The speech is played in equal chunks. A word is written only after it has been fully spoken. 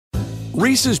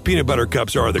Reese's Peanut Butter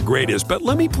Cups are the greatest, but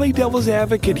let me play devil's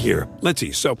advocate here. Let's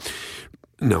see. So,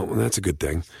 no, that's a good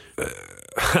thing.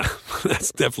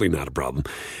 That's definitely not a problem.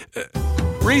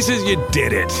 Reese's, you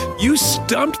did it. You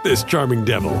stumped this charming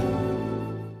devil.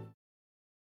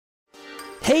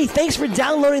 Hey, thanks for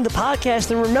downloading the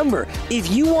podcast. And remember, if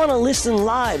you want to listen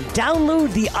live,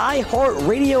 download the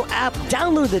iHeartRadio app,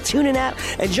 download the TuneIn app,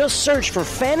 and just search for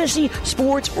Fantasy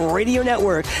Sports Radio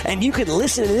Network, and you can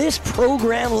listen to this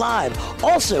program live.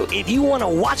 Also, if you want to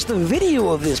watch the video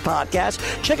of this podcast,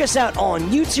 check us out on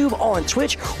YouTube, on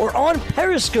Twitch, or on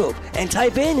Periscope, and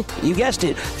type in, you guessed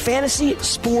it, Fantasy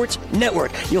Sports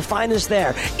Network. You'll find us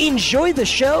there. Enjoy the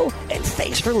show, and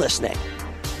thanks for listening.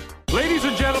 Ladies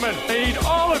and gentlemen, I need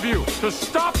all of you to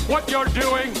stop what you're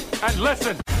doing and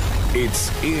listen. It's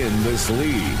In This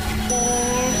League.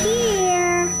 They're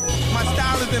here. My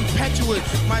style is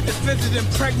impetuous. My defense is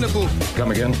impregnable.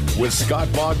 Come again? With Scott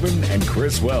Bogman and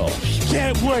Chris Welsh.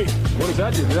 Can't wait. What does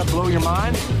that do? Did that blow your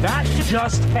mind? That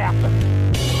just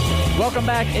happened. Welcome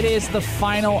back. It is the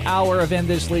final hour of In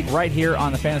This League right here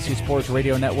on the Fantasy Sports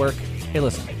Radio Network. Hey,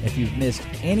 listen, if you've missed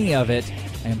any of it,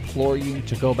 I implore you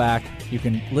to go back. You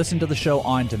can listen to the show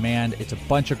on demand. It's a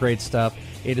bunch of great stuff.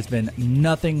 It has been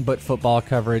nothing but football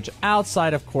coverage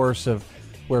outside, of course, of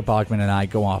where Bogman and I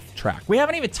go off track. We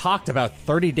haven't even talked about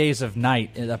 30 Days of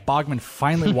Night. Bogman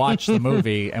finally watched the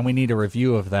movie, and we need a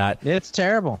review of that. It's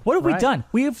terrible. What have we done?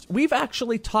 We've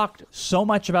actually talked so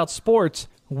much about sports,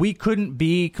 we couldn't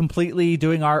be completely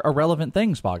doing our irrelevant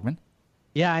things, Bogman.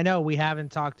 Yeah, I know. We haven't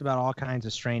talked about all kinds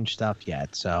of strange stuff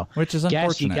yet, so which is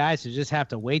unfortunate. Guess you guys just have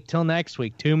to wait till next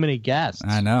week. Too many guests.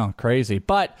 I know, crazy.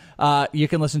 But you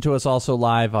can listen to us also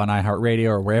live on iHeartRadio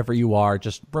or wherever you are.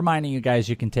 Just reminding you guys,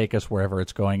 you can take us wherever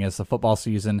it's going as the football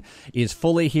season is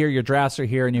fully here. Your drafts are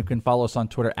here, and you can follow us on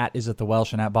Twitter at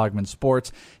IsItTheWelsh and at Bogman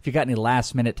Sports if you got any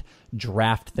last-minute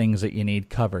draft things that you need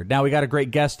covered. Now, we got a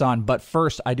great guest on, but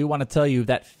first, I do want to tell you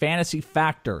that Fantasy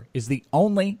Factor is the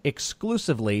only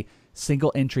exclusively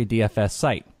single-entry DFS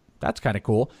site. That's kind of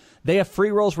cool. They have free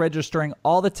rolls registering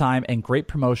all the time and great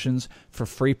promotions for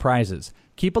free prizes.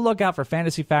 Keep a lookout for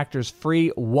Fantasy Factor's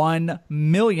free $1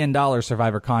 million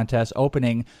Survivor contest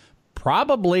opening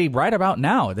probably right about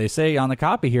now. They say on the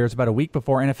copy here it's about a week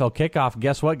before NFL kickoff.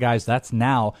 Guess what, guys? That's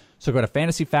now. So go to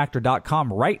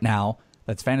fantasyfactor.com right now.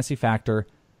 That's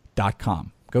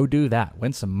fantasyfactor.com. Go do that.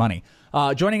 Win some money.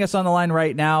 Joining us on the line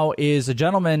right now is a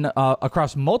gentleman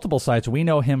across multiple sites. We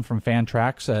know him from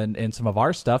Fantrax and some of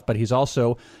our stuff, but he's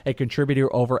also a contributor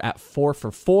over at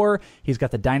 4for4. He's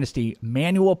got the Dynasty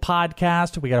Manual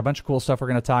podcast. We got a bunch of cool stuff we're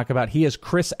going to talk about. He is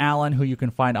Chris Allen, who you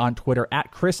can find on Twitter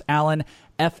at Chris Allen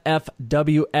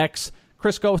FFWX.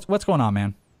 Chris, what's going on,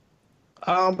 man?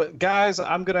 Guys,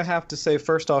 I'm going to have to say,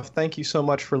 first off, thank you so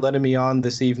much for letting me on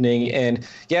this evening. And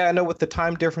yeah, I know with the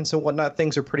time difference and whatnot,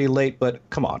 things are pretty late, but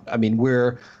come on. I mean,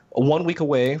 we're 1 week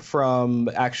away from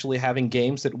actually having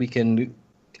games that we can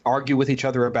argue with each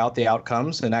other about the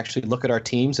outcomes and actually look at our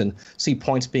teams and see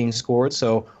points being scored.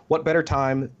 So what better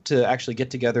time to actually get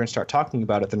together and start talking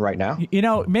about it than right now? You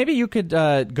know, maybe you could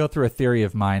go through a theory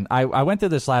of mine. I went through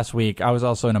this last week. I was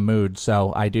also in a mood,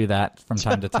 so I do that from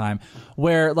time to time,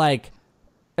 where like,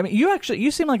 I mean,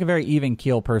 you seem like a very even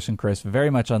keel person, Chris, very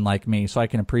much unlike me, so I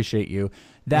can appreciate you.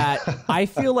 That I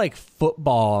feel like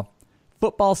football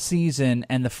season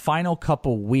and the final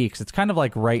couple weeks, it's kind of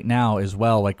like right now as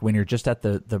well, like when you're just at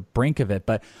the brink of it.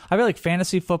 But I feel like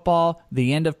fantasy football,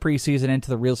 the end of preseason into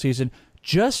the real season,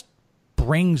 just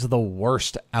brings the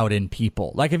worst out in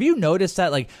people. Like, have you noticed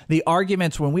that? Like, the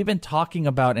arguments when we've been talking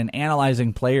about and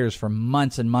analyzing players for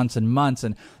months and months and months,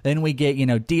 and then we get,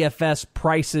 DFS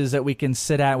prices that we can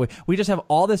sit at. We just have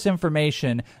all this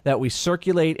information that we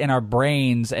circulate in our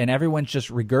brains, and everyone's just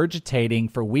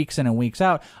regurgitating for weeks in and weeks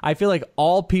out. I feel like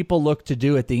all people look to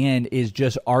do at the end is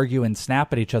just argue and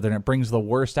snap at each other, and it brings the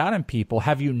worst out in people.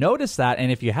 Have you noticed that?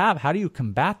 And if you have, how do you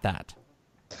combat that?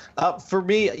 For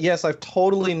me, yes, I've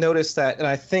totally noticed that. And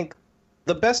I think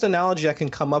the best analogy I can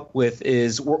come up with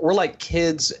is we're like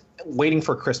kids waiting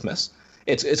for Christmas.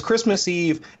 It's Christmas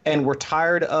Eve, and we're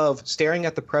tired of staring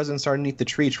at the presents underneath the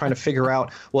tree, trying to figure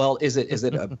out, well, is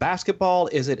it a basketball?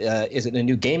 Is it a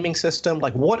new gaming system?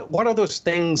 Like, what are those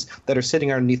things that are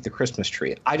sitting underneath the Christmas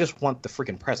tree? I just want the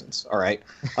freaking presents, all right?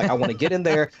 Like, I want to get in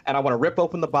there, and I want to rip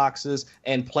open the boxes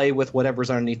and play with whatever's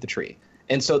underneath the tree.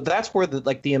 And so that's where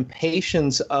the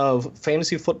impatience of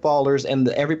fantasy footballers and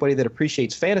everybody that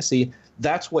appreciates fantasy,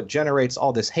 that's what generates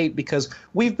all this hate, because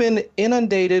we've been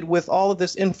inundated with all of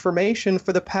this information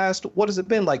for the past, what has it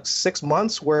been, like 6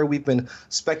 months, where we've been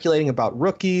speculating about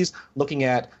rookies, looking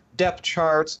at depth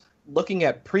charts, looking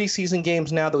at preseason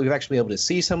games now that we've actually been able to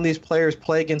see some of these players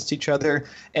play against each other,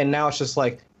 and now it's just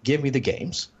like, give me the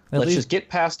games. Let's just get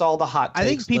past all the hot takes. I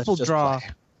think people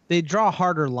draw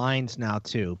harder lines now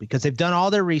too, because they've done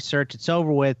all their research. It's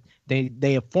over with.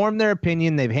 They have formed their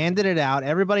opinion. They've handed it out.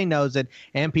 Everybody knows it,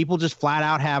 and people just flat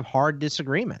out have hard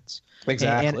disagreements.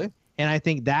 Exactly. And I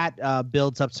think that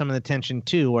builds up some of the tension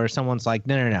too, where someone's like,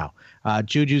 no.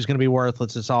 Juju's going to be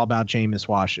worthless. It's all about James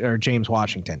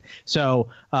Washington. So,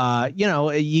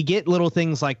 you get little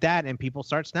things like that, and people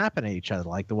start snapping at each other,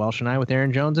 like the Welsh and I with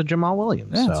Aaron Jones and Jamal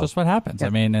Williams. Yeah, that's just what happens. Yeah. I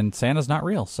mean, and Santa's not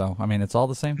real, so I mean, it's all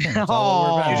the same thing. You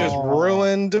just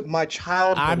ruined my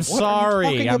childhood. I'm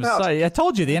sorry. I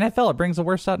told you the NFL, it brings the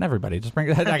worst out in everybody. I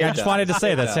just wanted to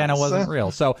say that Santa wasn't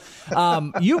real. So,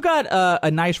 you've got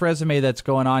a nice resume that's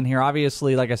going on here.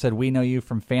 Obviously, like I said, we know you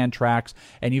from Fantrax,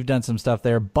 and you've done some stuff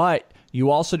there, but you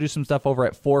also do some stuff over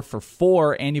at 4 for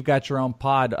 4, and you've got your own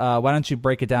pod. Why don't you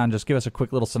break it down? Just give us a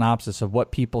quick little synopsis of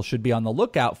what people should be on the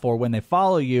lookout for when they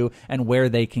follow you and where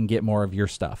they can get more of your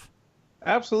stuff.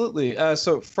 Absolutely.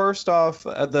 So first off,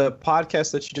 the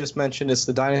podcast that you just mentioned is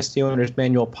the Dynasty Owners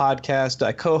Manual podcast.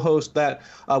 I co-host that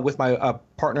with my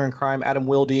partner in crime, Adam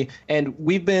Wilde, and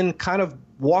we've been kind of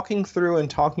walking through and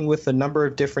talking with a number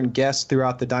of different guests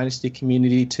throughout the Dynasty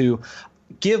community to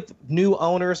give new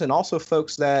owners and also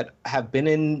folks that have been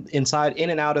in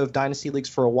and out of dynasty leagues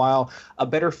for a while a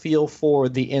better feel for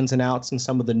the ins and outs and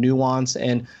some of the nuance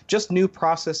and just new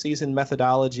processes and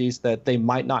methodologies that they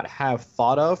might not have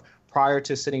thought of prior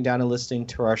to sitting down and listening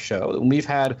to our show. And we've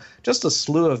had just a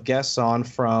slew of guests on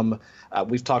from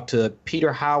we've talked to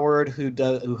Peter Howard,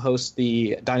 who hosts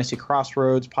the Dynasty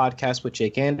Crossroads podcast with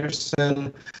Jake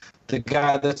Anderson, the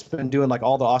guy that's been doing like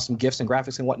all the awesome GIFs and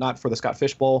graphics and whatnot for the Scott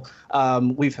Fish Bowl.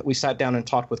 We sat down and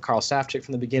talked with Carl Safchik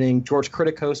from the beginning. George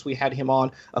Kritikos, we had him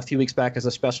on a few weeks back as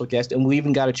a special guest, and we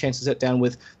even got a chance to sit down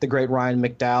with the great Ryan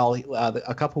McDowell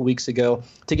a couple weeks ago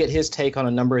to get his take on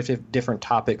a number of different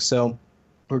topics. So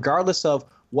regardless of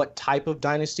what type of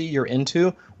dynasty you're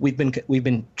into, we've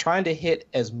been trying to hit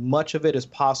as much of it as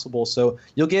possible. So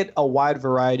you'll get a wide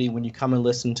variety when you come and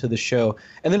listen to the show.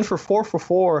 And then for 4 for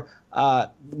 4,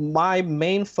 my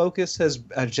main focus has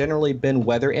generally been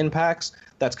weather impacts.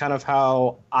 That's kind of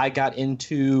how I got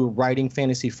into writing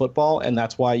fantasy football, and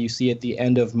that's why you see at the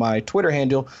end of my Twitter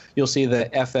handle, you'll see the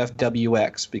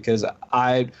FFWX, because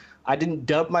I didn't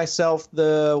dub myself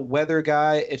the weather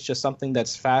guy. It's just something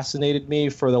that's fascinated me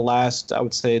for the last, I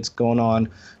would say it's going on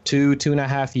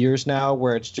 2.5 years now,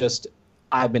 where it's just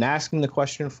I've been asking the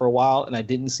question for a while, and I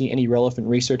didn't see any relevant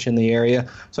research in the area.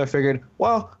 So I figured,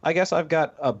 well, I guess I've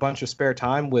got a bunch of spare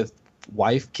time with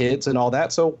wife, kids, and all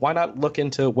that. So why not look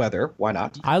into weather? Why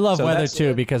not? I love weather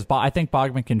too, because I think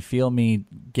Bogman can feel me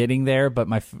getting there. But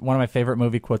one of my favorite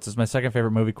movie quotes is my second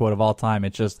favorite movie quote of all time.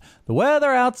 It's just, the weather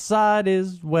outside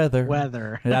is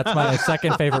weather. That's my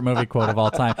second favorite movie quote of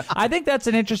all time. I think that's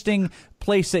an interesting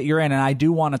place that you're in, and I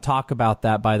do want to talk about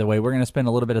that, by the way. We're going to spend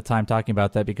a little bit of time talking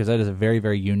about that, because that is a very,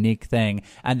 very unique thing.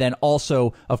 And then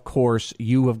also, of course,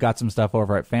 you have got some stuff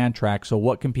over at Fantrax. So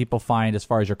what can people find as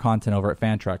far as your content over at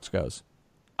Fantrax goes?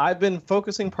 I've been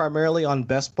focusing primarily on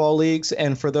best ball leagues,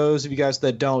 and for those of you guys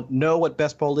that don't know what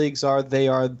best ball leagues are, they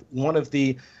are one of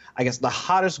the, I guess, the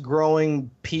hottest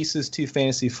growing pieces to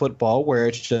fantasy football, where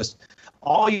it's just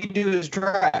all you do is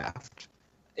draft.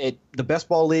 The best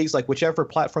ball leagues, like whichever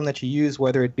platform that you use,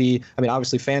 whether it be, I mean,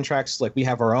 obviously Fantrax, like we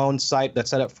have our own site that's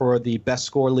set up for the best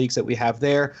score leagues that we have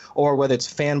there, or whether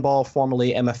it's Fanball,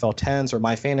 formerly MFL 10s, or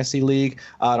My Fantasy League,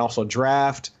 and also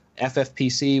Draft,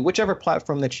 FFPC, whichever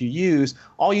platform that you use,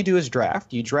 all you do is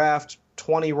draft. You draft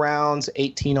 20 rounds,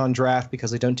 18 on draft because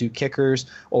they don't do kickers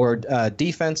or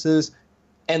defenses,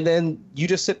 and then you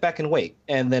just sit back and wait.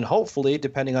 And then hopefully,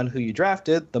 depending on who you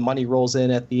drafted, the money rolls in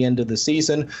at the end of the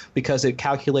season because it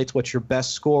calculates what your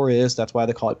best score is. That's why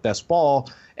they call it best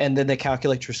ball. And then they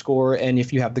calculate your score, and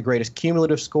if you have the greatest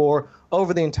cumulative score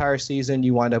over the entire season,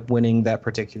 you wind up winning that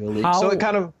particular league. So it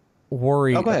kind of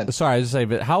worried. Oh, go ahead. Sorry, I was just saying,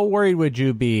 but how worried would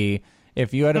you be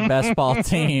if you had a best ball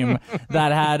team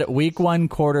that had week 1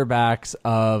 quarterbacks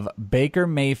of Baker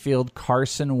Mayfield,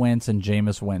 Carson Wentz, and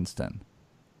Jameis Winston?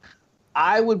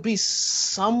 I would be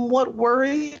somewhat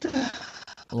worried.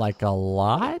 Like a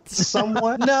lot?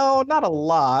 Somewhat. No, not a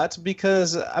lot,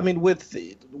 because I mean, with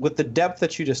the depth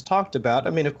that you just talked about, I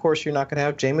mean, of course you're not going to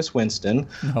have Jameis Winston,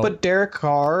 but Derek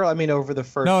Carr. I mean, over the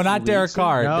first not Derek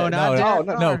Carr.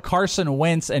 No, Carson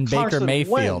Wentz and Baker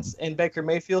Mayfield. Wentz and Baker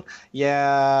Mayfield.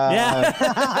 Yeah.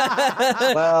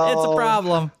 Well, it's a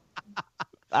problem.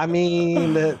 I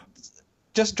mean.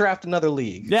 Just draft another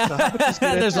league. Yeah,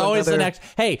 there's always the next.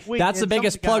 Hey, that's the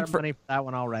biggest plug for that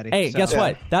one already. Hey, guess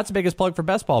what? That's the biggest plug for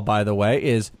best ball, by the way,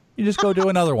 is You just go do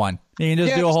another one. You can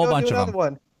just do a whole bunch of them.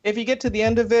 One. If you get to the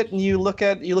end of it and you look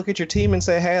at your team and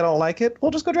say, "Hey, I don't like it," we'll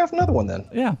just go draft another one then.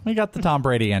 Yeah, we got the Tom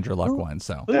Brady, Andrew Luck one.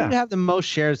 So who do you have the most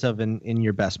shares of in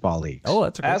your best ball leagues? Oh,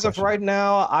 that's a good As question. of right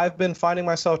now, I've been finding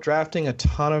myself drafting a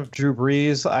ton of Drew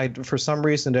Brees. I, for some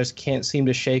reason, just can't seem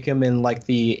to shake him in like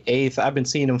the 8th. I've been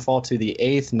seeing him fall to the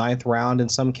 8th, 9th round in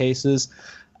some cases.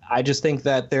 I just think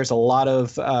that there's a lot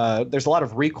of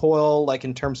recoil, like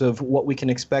in terms of what we can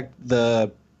expect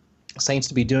the Saints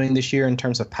to be doing this year in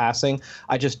terms of passing.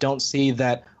 I just don't see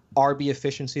that RB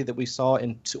efficiency that we saw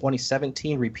in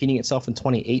 2017 repeating itself in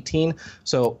 2018.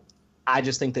 So I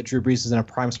just think that Drew Brees is in a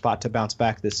prime spot to bounce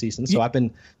back this season. So I've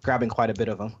been grabbing quite a bit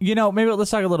of them. Maybe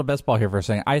let's talk a little best ball here for a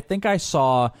second. I think I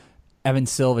saw Evan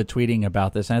Silva tweeting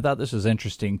about this, and I thought this was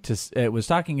interesting. It was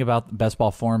talking about the best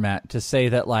ball format to say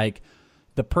that, like,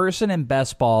 the person in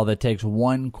best ball that takes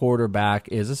one quarterback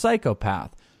is a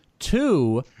psychopath.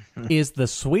 2 is the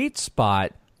sweet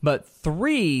spot, but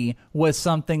 3 was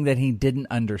something that he didn't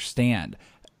understand.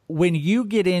 When you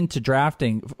get into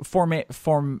drafting, the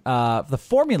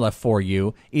formula for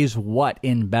you is what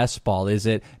in best ball? Is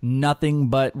it nothing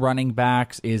but running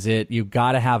backs? Is it you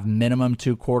got to have minimum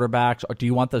 2 quarterbacks? Or do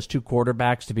you want those 2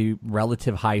 quarterbacks to be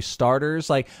relative high starters?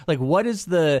 Like what is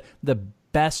the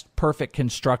best perfect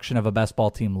construction of a best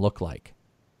ball team look like?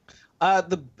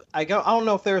 I don't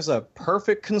know if there's a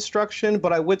perfect construction,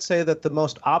 but I would say that the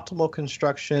most optimal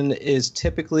construction is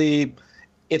typically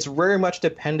it's very much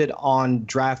dependent on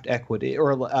draft equity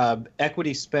or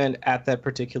equity spent at that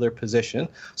particular position.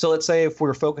 So let's say if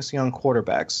we're focusing on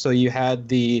quarterbacks, so you had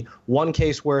the one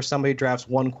case where somebody drafts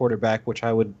one quarterback, which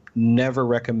I would never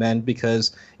recommend,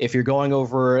 because if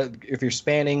you're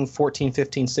spanning 14,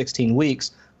 15, 16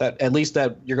 weeks, that at least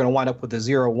that you're going to wind up with a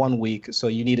 0-1 week. So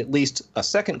you need at least a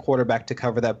second quarterback to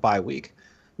cover that bye week.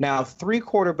 Now, 3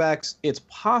 quarterbacks, it's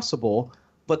possible,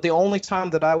 but the only time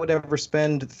that I would ever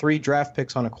spend 3 draft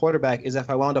picks on a quarterback is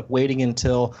if I wound up waiting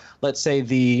until, let's say,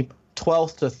 the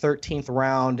 12th to 13th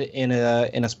round in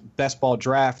a best ball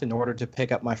draft in order to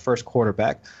pick up my first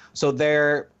quarterback. So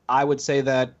there, I would say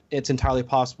that it's entirely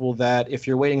possible that if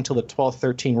you're waiting until the 12th,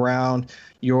 13th round,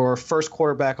 your first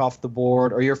quarterback off the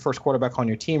board, or your first quarterback on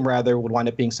your team, rather, would wind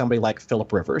up being somebody like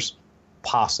Phillip Rivers,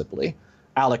 possibly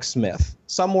Alex Smith,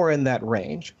 somewhere in that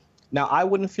range. Now, I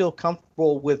wouldn't feel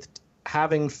comfortable with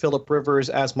having Phillip Rivers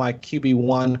as my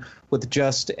QB1 with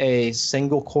just a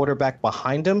single quarterback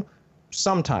behind him.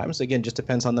 Sometimes, again, just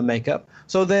depends on the makeup.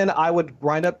 So then I would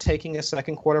wind up taking a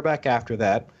second quarterback after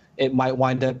that. It might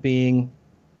wind up being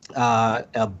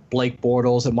Blake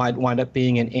Bortles. It might wind up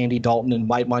being an Andy Dalton. It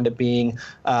might wind up being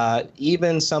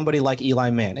even somebody like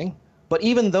Eli Manning. But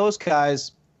even those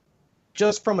guys,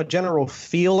 just from a general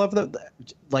feel of them,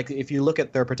 like if you look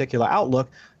at their particular outlook,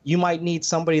 you might need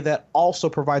somebody that also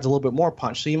provides a little bit more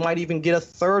punch. So you might even get a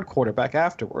third quarterback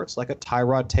afterwards, like a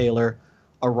Tyrod Taylor,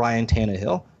 a Ryan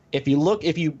Tannehill. If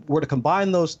you were to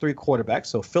combine those 3 quarterbacks,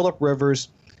 so Phillip Rivers,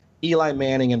 Eli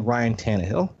Manning, and Ryan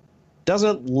Tannehill,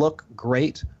 doesn't look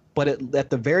great, but at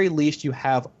the very least you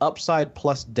have upside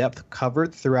plus depth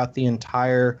covered throughout the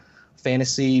entire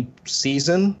fantasy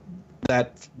season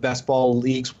that best ball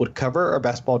leagues would cover, or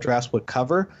best ball drafts would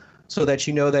cover, so that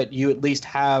you know that you at least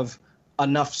have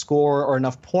enough score, or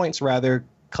enough points rather,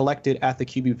 collected at the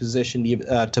QB position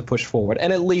to push forward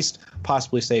and at least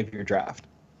possibly save your draft.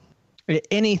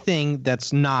 Anything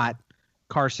that's not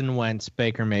Carson Wentz,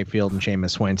 Baker Mayfield, and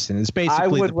Jameis Winston is basically I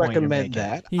would the point recommend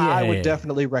that. Yeah, I would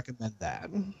definitely recommend that.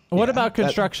 What about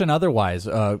construction otherwise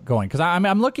going? Because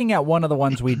I'm looking at one of the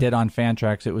ones we did on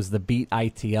Fantrax. It was the Beat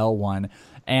ITL one.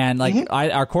 And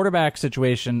our quarterback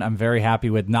situation, I'm very happy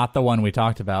with. Not the one we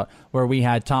talked about, where we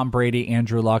had Tom Brady,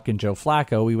 Andrew Luck, and Joe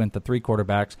Flacco. We went to 3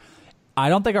 quarterbacks. I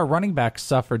don't think our running backs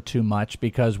suffered too much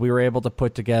because we were able to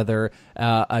put together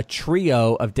a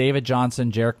trio of David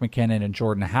Johnson, Jerick McKinnon, and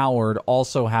Jordan Howard,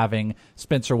 also having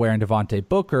Spencer Ware and Devontae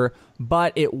Booker.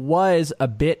 But it was a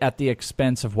bit at the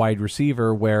expense of wide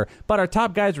receiver, but our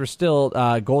top guys were still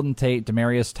Golden Tate,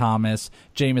 Demaryius Thomas,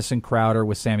 Jamison Crowder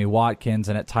with Sammy Watkins,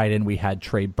 and at tight end we had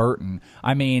Trey Burton.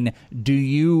 I mean,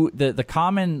 the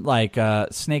common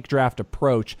snake draft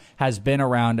approach has been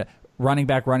around running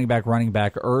back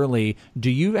early.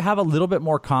 Do you have a little bit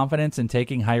more confidence in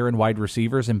taking higher end wide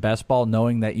receivers in best ball,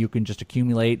 knowing that you can just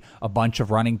accumulate a bunch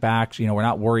of running backs? We're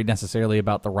not worried necessarily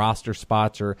about the roster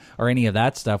spots or any of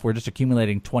that stuff. We're just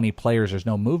accumulating 20 players. There's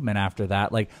no movement after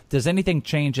that. Does anything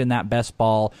change in that best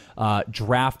ball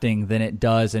drafting than it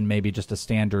does in maybe just a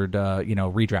standard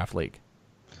redraft league?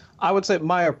 I would say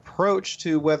my approach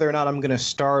to whether or not I'm going to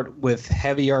start with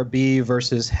heavy RB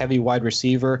versus heavy wide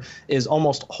receiver is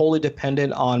almost wholly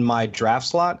dependent on my draft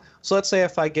slot. So let's say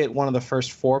if I get one of the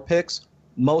first 4 picks,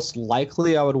 most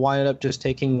likely I would wind up just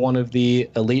taking one of the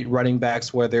elite running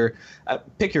backs, whether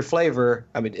pick your flavor.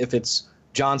 I mean, if it's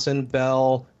Johnson,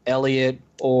 Bell, Elliott,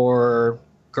 or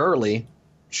Gurley,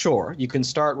 sure, you can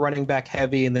start running back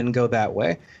heavy and then go that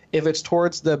way. If it's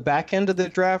towards the back end of the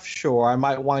draft, sure, I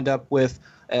might wind up with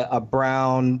a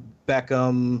Brown,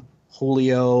 Beckham,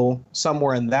 Julio,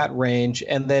 somewhere in that range,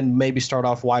 and then maybe start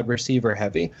off wide receiver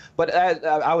heavy. But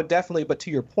I would definitely, but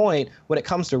to your point, when it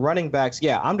comes to running backs,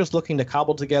 yeah, I'm just looking to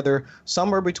cobble together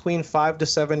somewhere between 5 to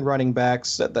 7 running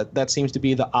backs. That seems to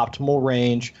be the optimal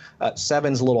range.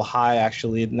 7's a little high,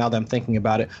 actually, now that I'm thinking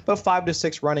about it. But 5 to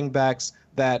 6 running backs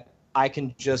that I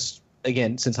can just,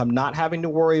 again, since I'm not having to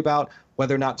worry about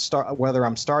whether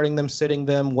I'm starting them, sitting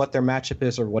them, what their matchup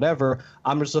is, or whatever.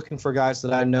 I'm just looking for guys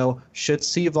that I know should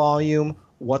see volume.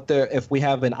 If we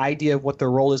have an idea of what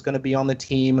their role is going to be on the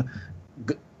team,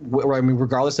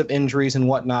 regardless of injuries and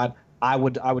whatnot, I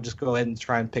would just go ahead and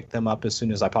try and pick them up as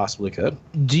soon as I possibly could.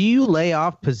 Do you lay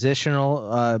off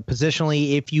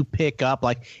positionally if you pick up,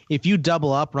 like if you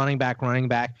double up running back?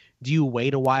 Do you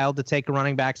wait a while to take a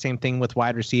running back? Same thing with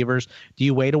wide receivers. Do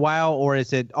you wait a while, or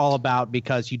is it all about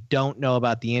because you don't know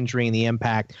about the injury and the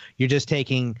impact, you're just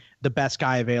taking the best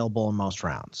guy available in most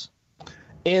rounds?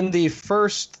 In the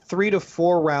first 3 to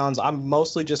 4 rounds, I'm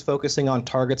mostly just focusing on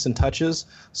targets and touches.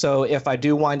 So if I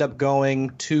do wind up going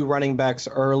 2 running backs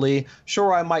early,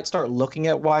 sure, I might start looking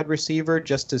at wide receiver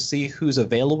just to see who's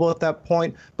available at that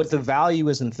point. But the value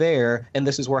isn't there, and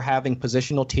this is where having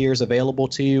positional tiers available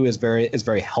to you is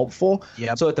very helpful.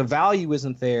 Yep. So if the value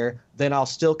isn't there, then I'll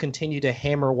still continue to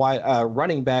hammer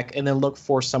running back and then look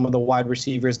for some of the wide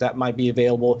receivers that might be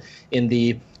available in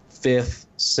the 5th,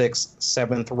 6th,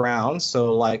 7th round.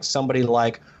 So like somebody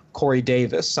like Corey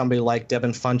Davis, somebody like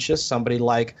Devin Funchess, somebody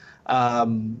like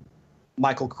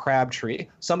Michael Crabtree,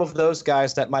 some of those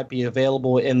guys that might be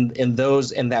available in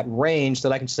that range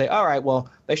that I can say, all right, well,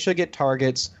 they should get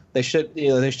targets.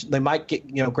 They might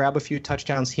get, grab a few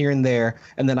touchdowns here and there,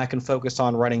 and then I can focus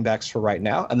on running backs for right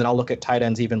now, and then I'll look at tight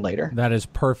ends even later. That is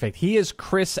perfect. He is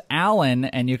Chris Allen,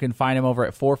 and you can find him over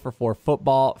at 4for4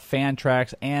 Football,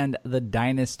 Fantrax, and the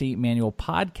Dynasty Manual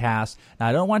podcast. Now,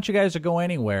 I don't want you guys to go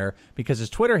anywhere because his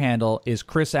Twitter handle is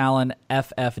Chris Allen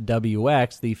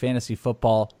FFWX, the fantasy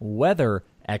football weather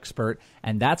expert,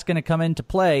 and that's going to come into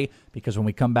play because when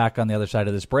we come back on the other side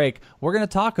of this break, we're going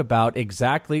to talk about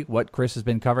exactly what Chris has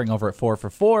been covering over at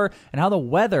 4for4 and how the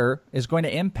weather is going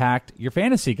to impact your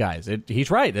fantasy guys.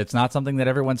 He's right. It's not something that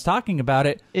everyone's talking about.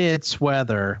 It's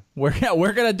weather. We're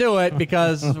going to do it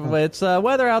because it's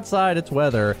weather outside. It's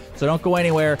weather. So don't go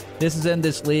anywhere. This is In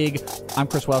This League. I'm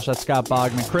Chris Welsh. That's Scott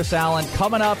Bogman. Chris Allen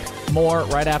coming up. More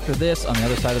right after this on the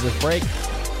other side of this break.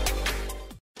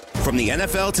 From the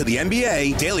NFL to the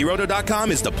NBA, DailyRoto.com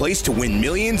is the place to win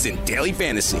millions in daily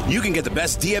fantasy. You can get the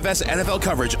best DFS NFL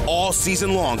coverage all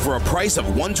season long for a price of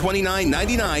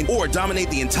 $129.99 or dominate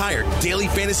the entire daily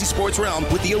fantasy sports realm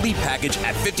with the Elite Package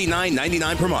at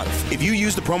 $59.99 per month. If you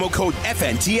use the promo code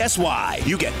FNTSY,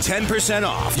 you get 10%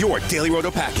 off your Daily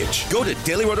Roto package. Go to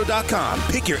DailyRoto.com,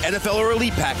 pick your NFL or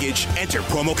Elite Package, enter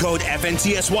promo code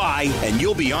FNTSY, and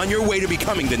you'll be on your way to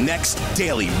becoming the next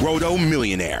Daily Roto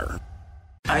millionaire.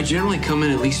 I generally come in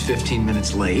at least 15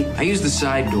 minutes late. I use the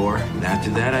side door, and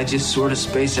after that, I just sort of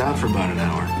space out for about an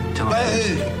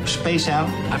hour. Space out?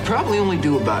 I probably only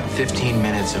do about 15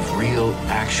 minutes of real,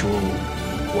 actual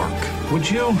work. Would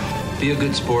you be a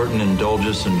good sport and indulge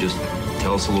us and just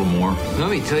tell us a little more? Let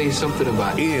me tell you something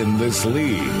about In This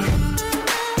League.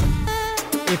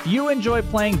 If you enjoy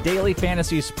playing daily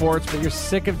fantasy sports, but you're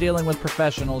sick of dealing with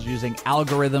professionals using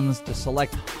algorithms to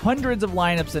select hundreds of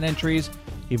lineups and entries,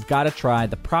 you've got to try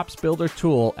the Props Builder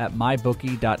tool at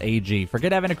mybookie.ag.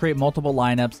 Forget having to create multiple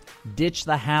lineups, ditch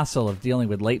the hassle of dealing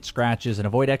with late scratches, and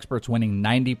avoid experts winning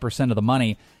 90% of the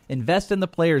money. Invest in the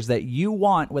players that you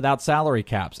want without salary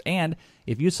caps. And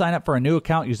if you sign up for a new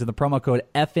account using the promo code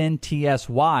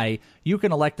FNTSY, you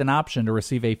can elect an option to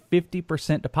receive a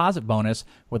 50% deposit bonus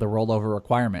with a rollover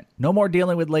requirement. No more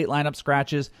dealing with late lineup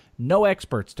scratches, no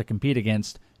experts to compete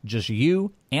against, just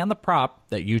you and the prop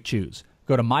that you choose.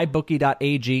 Go to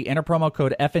mybookie.ag, enter promo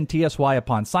code FNTSY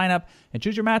upon sign-up, and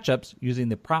choose your matchups using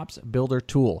the Props Builder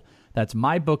tool. That's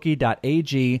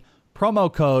mybookie.ag,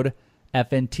 promo code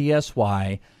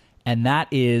FNTSY, and that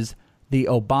is the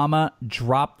Obama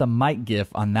drop the mic gif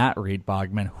on that read,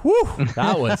 Bogman. Whew,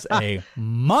 that was a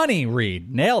money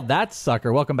read. Nailed that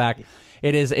sucker. Welcome back.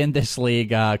 It is In This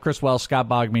League. Chris Wells, Scott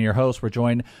Bogman, your host. We're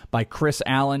joined by Chris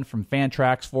Allen from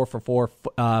Fantrax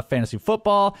 4for4 Fantasy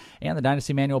Football and the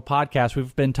Dynasty Manual podcast.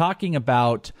 We've been talking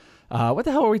about what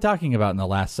the hell were we talking about in the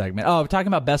last segment? Oh, we're talking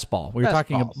about best ball. We were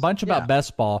talking a bunch about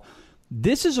best ball.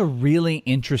 This is a really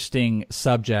interesting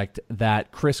subject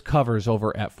that Chris covers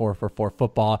over at 4for4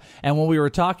 Football. And when we were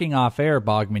talking off air,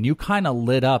 Bogman, you kind of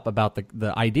lit up about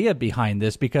the idea behind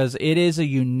this, because it is a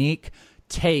unique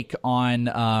take on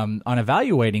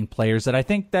evaluating players that I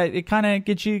think that it kind of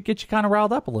gets you kind of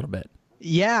riled up a little bit.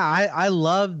 Yeah, I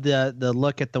love the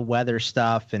look at the weather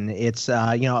stuff, and it's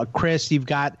Chris, you've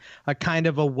got a kind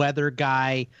of a weather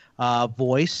guy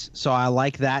voice, so I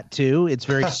like that too. It's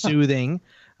very soothing.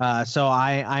 So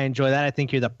I enjoy that. I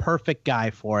think you're the perfect guy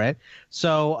for it.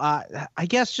 So I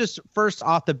guess just first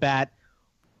off the bat,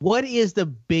 what is the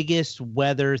biggest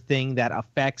weather thing that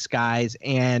affects guys?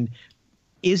 And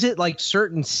is it like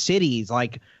certain cities?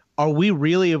 Like, are we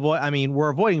really we're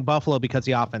avoiding Buffalo because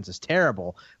the offense is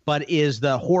terrible, but is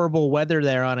the horrible weather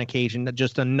there on occasion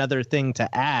just another thing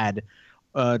to add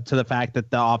to the fact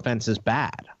that the offense is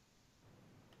bad?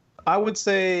 I would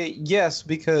say yes,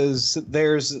 because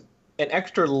there's an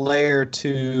extra layer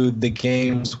to the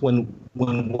games when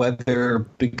weather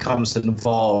becomes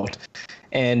involved.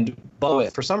 And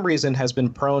Bowitt, for some reason, has been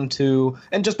prone to,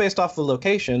 and just based off the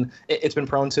location, it's been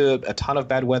prone to a ton of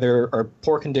bad weather or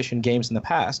poor condition games in the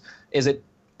past.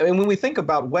 When we think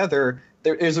about weather,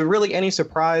 is there really any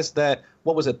surprise that,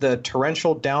 what was it, the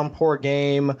torrential downpour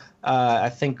game, I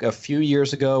think a few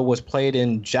years ago, was played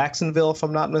in Jacksonville, if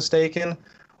I'm not mistaken?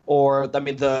 Or,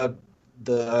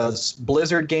 the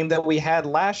blizzard game that we had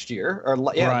last year,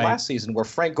 last season, where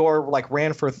Frank Gore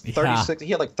ran for 36. Yeah.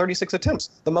 He had 36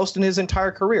 attempts, the most in his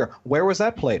entire career. Where was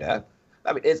that played at?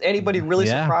 Is anybody really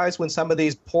surprised when some of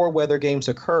these poor weather games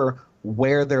occur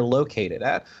where they're located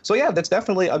at? So yeah, that's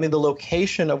definitely, the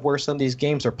location of where some of these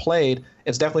games are played,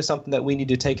 it's definitely something that we need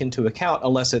to take into account,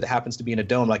 unless it happens to be in a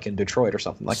dome like in Detroit or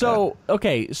something like that.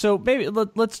 Okay, so maybe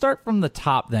let's start from the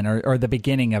top then, or the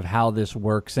beginning of how this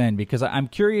works in, because I'm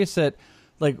curious at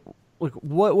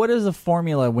what is the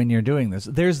formula when you're doing this?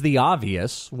 There's the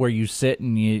obvious, where you sit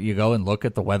and you go and look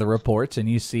at the weather reports and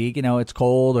you see, it's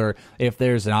cold, or if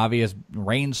there's an obvious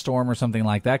rainstorm or something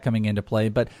like that coming into play.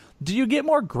 But do you get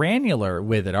more granular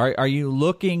with it? Are you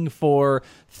looking for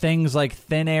things like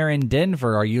thin air in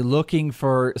Denver? Are you looking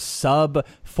for sub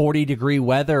 40-degree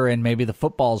weather and maybe the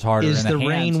football's harder? Is the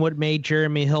rain what made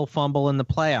Jeremy Hill fumble in the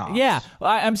playoffs? Yeah,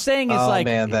 I'm saying it's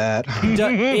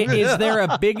is there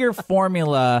a bigger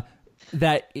formula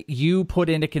that you put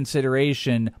into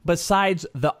consideration besides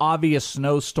the obvious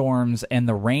snowstorms and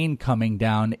the rain coming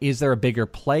down? Is there a bigger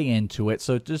play into it?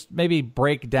 So just maybe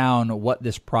break down what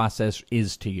this process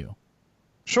is to you.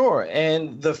 Sure.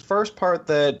 And the first part,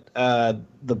 that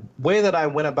the way that I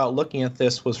went about looking at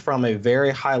this was from a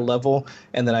very high level,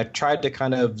 and then I tried to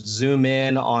kind of zoom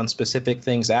in on specific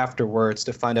things afterwards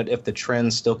to find out if the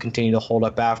trends still continue to hold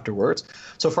up afterwards.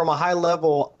 So from a high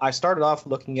level, I started off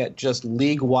looking at just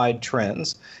league-wide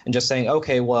trends and just saying,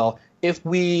 okay, well, if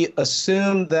we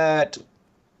assume that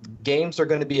games are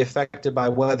going to be affected by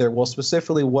weather, well,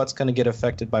 specifically what's going to get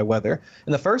affected by weather?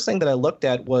 And the first thing that I looked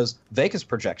at was Vegas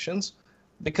projections.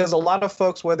 Because a lot of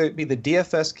folks, whether it be the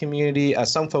DFS community,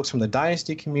 some folks from the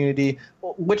Dynasty community,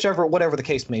 whatever the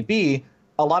case may be,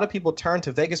 a lot of people turn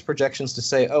to Vegas projections to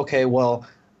say, okay, well,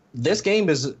 this game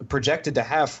is projected to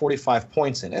have 45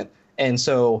 points in it, and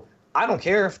so I don't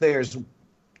care if there's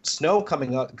snow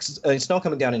coming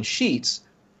down in sheets.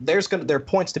 There are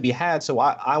points to be had, so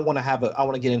I want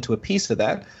to get into a piece of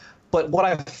that. But what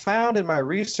I've found in my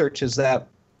research is that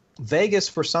Vegas,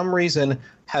 for some reason,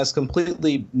 has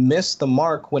completely missed the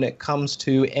mark when it comes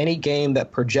to any game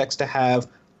that projects to have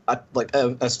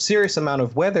a serious amount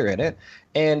of weather in it.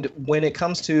 And when it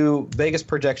comes to Vegas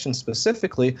projections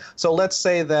specifically, so let's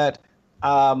say that,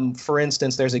 for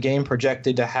instance, there's a game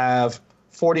projected to have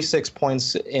 46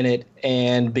 points in it,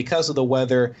 and because of the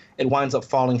weather, it winds up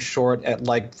falling short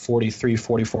at 43,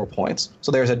 44 points.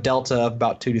 So there's a delta of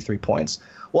about 2 to 3 points.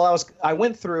 Well, I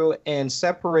went through and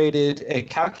separated and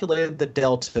calculated the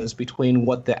deltas between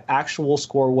what the actual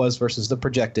score was versus the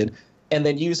projected, and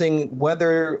then using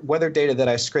weather data that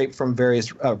I scraped from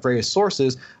various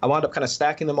sources, I wound up kind of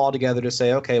stacking them all together to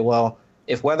say, okay, well,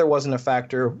 if weather wasn't a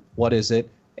factor, what is it?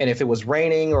 And if it was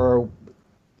raining or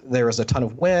there was a ton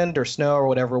of wind or snow or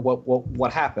whatever,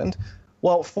 what happened?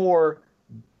 Well, for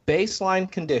baseline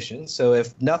conditions, so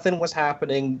if nothing was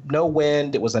happening, no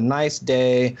wind, it was a nice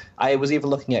day, I was even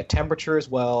looking at temperature as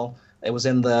well, it was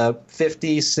in the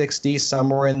 50s, 60s,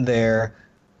 somewhere in there,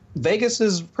 Vegas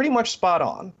is pretty much spot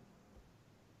on.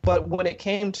 But when it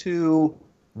came to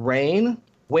rain,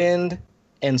 wind,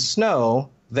 and snow,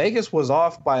 Vegas was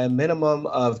off by a minimum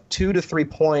of 2 to 3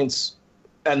 points,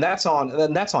 and that's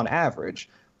on average.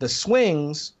 The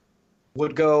swings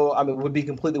would be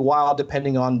completely wild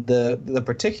depending on the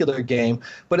particular game,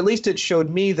 but at least it showed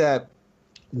me that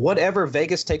whatever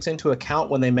Vegas takes into account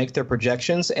when they make their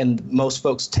projections, and most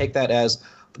folks take that as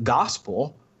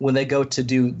gospel when they go to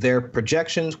do their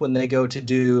projections, when they go to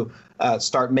do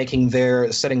start setting their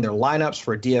lineups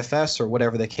for DFS or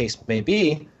whatever the case may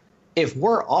be. If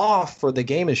we're off or the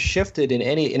game is shifted in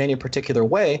any particular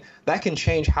way, that can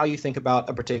change how you think about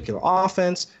a particular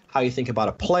offense, how you think about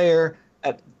a player.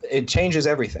 It changes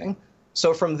everything.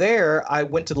 So from there, I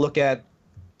went to look at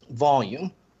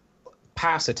volume,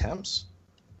 pass attempts,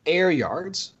 air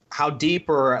yards, how deep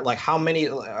or like how many,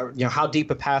 how deep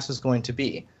a pass is going to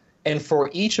be. And for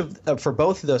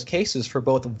both of those cases, for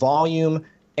both volume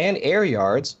and air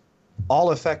yards,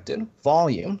 all affected.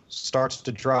 Volume starts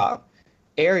to drop.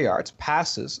 Air yards,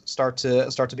 passes start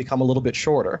to become a little bit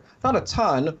shorter. Not a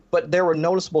ton, but there were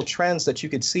noticeable trends that you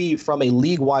could see from a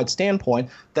league-wide standpoint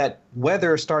that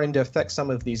weather is starting to affect some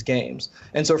of these games.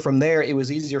 And so from there, it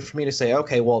was easier for me to say,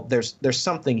 okay, well, there's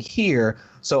something here,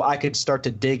 so I could start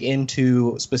to dig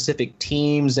into specific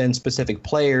teams and specific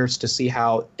players to see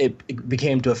how it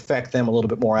became to affect them a little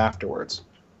bit more afterwards.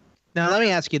 Now, let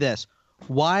me ask you this.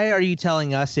 Why are you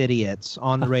telling us idiots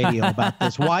on the radio about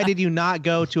this? Why did you not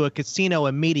go to a casino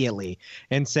immediately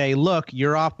and say, look,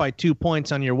 you're off by 2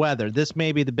 points on your weather? This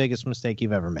may be the biggest mistake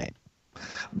you've ever made.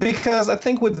 Because I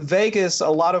think with Vegas, a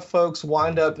lot of folks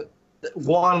I'm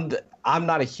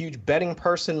not a huge betting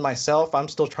person myself. I'm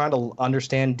still trying to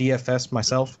understand DFS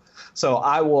myself. So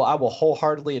I will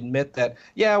wholeheartedly admit that,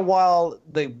 yeah, while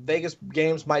the Vegas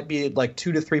games might be like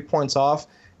 2 to 3 points off,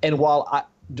 and while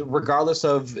regardless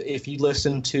of if you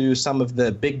listen to some of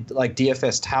the big like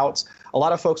DFS touts, a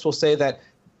lot of folks will say that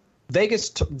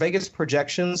Vegas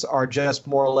projections are just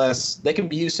more or less, they can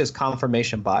be used as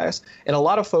confirmation bias. And a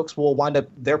lot of folks will wind up,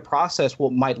 their process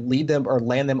might lead them or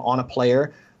land them on a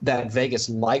player that Vegas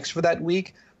likes for that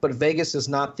week, but Vegas is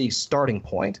not the starting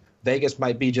point. Vegas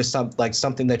might be just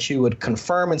something that you would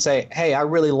confirm and say, hey, I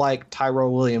really like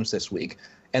Tyrell Williams this week.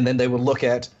 And then they would look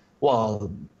at, well,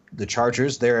 the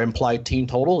Chargers, their implied team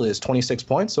total is 26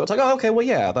 points. So it's like, oh, okay, well,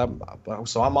 yeah.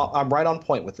 So I'm right on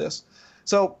point with this.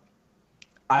 So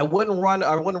I wouldn't run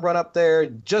up there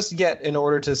just yet in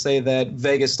order to say that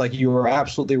Vegas, like, you are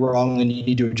absolutely wrong and you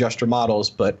need to adjust your models.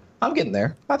 But I'm getting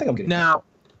there. I think I'm getting there.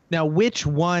 Now, which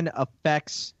one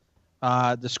affects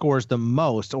the scores the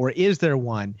most, or is there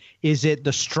one? Is it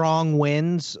the strong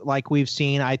winds like we've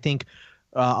seen? I think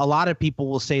a lot of people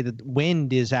will say that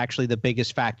wind is actually the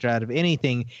biggest factor out of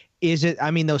anything. Is it? I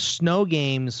mean, those snow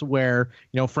games where,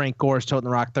 Frank Gore's toting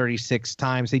the rock 36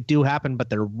 times, they do happen,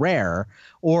 but they're rare.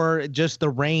 Or just the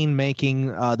rain making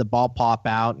the ball pop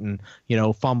out and,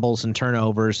 fumbles and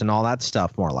turnovers and all that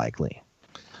stuff more likely.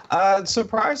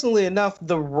 Surprisingly enough,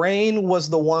 the rain was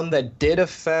the one that did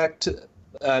affect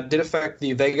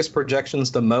the Vegas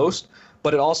projections the most.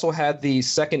 But it also had the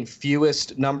second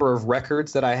fewest number of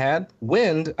records that I had.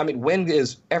 Wind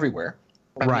is everywhere.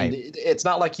 I mean, it's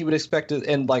not like you would expect it.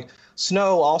 And like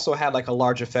snow also had like a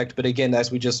large effect. But again,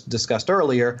 as we just discussed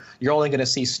earlier, you're only going to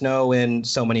see snow in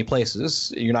so many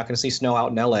places. You're not going to see snow out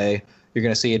in LA. You're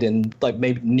going to see it in like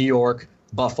maybe New York,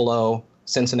 Buffalo,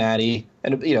 Cincinnati,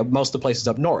 and most of the places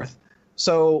up north.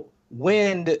 So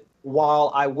wind,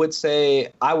 while I would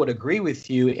say I would agree with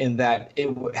you in that it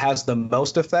has the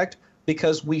most effect,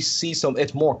 because we see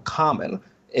it's more common.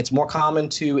 It's more common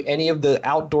to any of the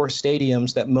outdoor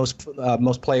stadiums that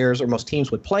most players or most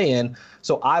teams would play in.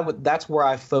 So that's where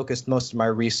I focused most of my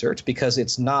research, because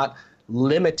it's not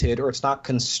limited or it's not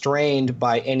constrained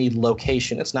by any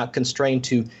location. It's not constrained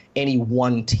to any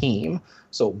one team.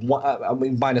 So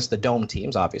minus the dome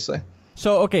teams, obviously.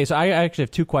 So I actually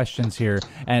have two questions here,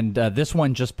 and this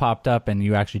one just popped up, and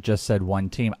you actually just said one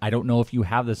team. I don't know if you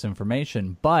have this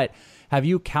information, but have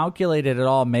you calculated at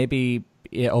all, maybe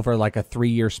over like a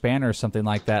 3-year span or something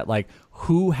like that, like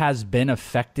who has been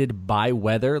affected by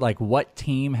weather? Like what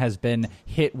team has been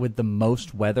hit with the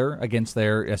most weather against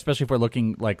their, especially if we're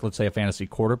looking like, let's say, a fantasy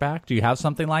quarterback? Do you have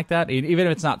something like that? Even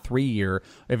if it's not 3 year,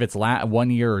 if it's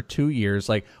 1 year or 2 years,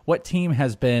 like what team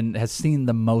has seen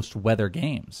the most weather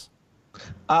games?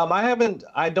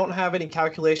 I don't have any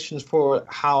calculations for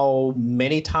how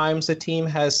many times a team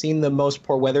has seen the most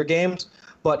poor weather games.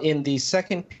 But in the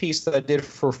second piece that I did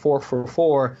for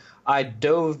 444, I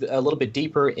dove a little bit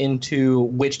deeper into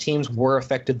which teams were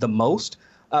affected the most,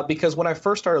 because when I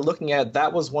first started looking at it,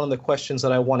 that was one of the questions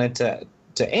that I wanted to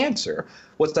answer,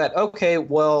 was that, okay,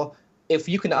 well, if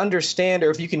you can understand,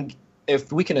 or if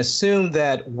if we can assume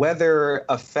that weather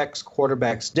affects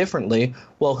quarterbacks differently,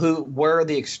 well, where are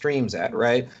the extremes at,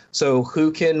 right? So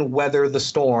who can weather the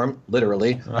storm,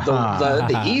 literally,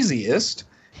 the easiest,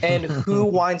 and who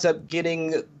winds up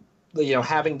getting,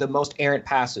 having the most errant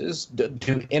passes? Do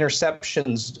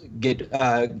interceptions get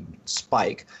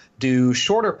spike? Do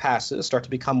shorter passes start to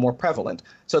become more prevalent?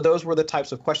 So those were the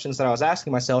types of questions that I was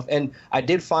asking myself, and I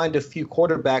did find a few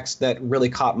quarterbacks that really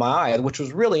caught my eye, which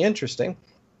was really interesting.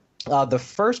 The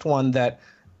first one that,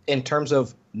 in terms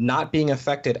of not being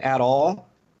affected at all,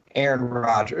 Aaron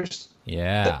Rodgers.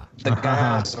 Yeah. The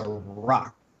guy's a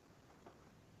rock.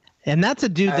 And that's a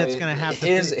dude that's going to have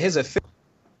to...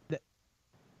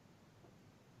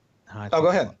 Go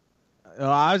ahead.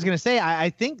 I was going to say,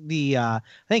 I think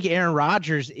Aaron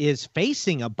Rodgers is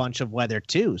facing a bunch of weather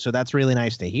too, so that's really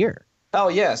nice to hear. Oh,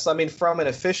 yes. I mean, from an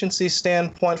efficiency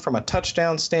standpoint, from a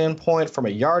touchdown standpoint, from a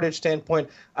yardage standpoint,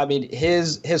 I mean,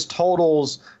 his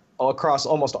totals across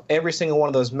almost every single one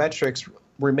of those metrics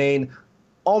remain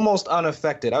almost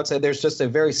unaffected. I would say there's just a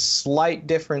very slight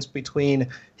difference between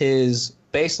his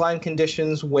baseline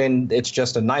conditions when it's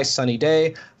just a nice sunny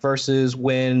day versus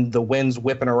when the wind's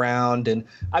whipping around. And,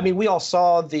 I mean, we all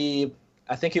saw I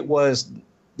think it was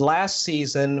last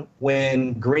season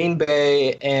when Green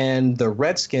Bay and the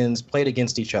Redskins played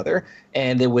against each other,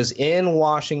 and it was in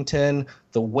Washington.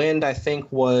 The wind, I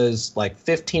think, was like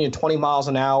 15 to 20 miles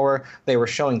an hour. They were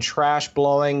showing trash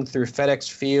blowing through FedEx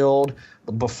Field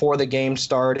before the game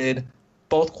started.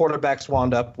 Both quarterbacks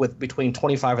wound up with between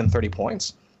 25 and 30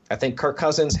 points. I think Kirk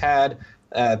Cousins had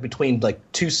between like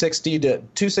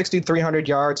 260, 300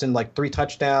 yards and like 3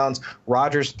 touchdowns.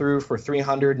 Rodgers threw for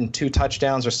 302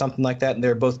 touchdowns or something like that, and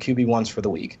they're both QB1s for the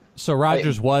week. So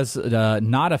Rodgers was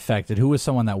not affected. Who was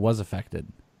someone that was affected?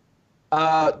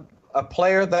 A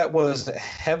player that was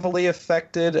heavily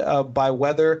affected by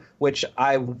weather, which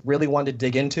I really wanted to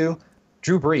dig into,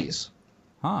 Drew Brees.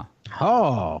 Huh.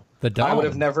 Oh. The dog. I would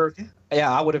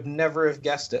have never have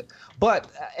guessed it. But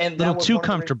and that was too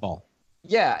comfortable.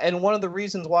 Yeah, and that's one of the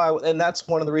reasons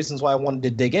why I wanted to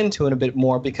dig into it a bit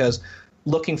more, because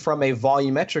looking from a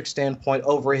volumetric standpoint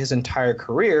over his entire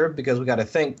career, because we got to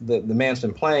think the man's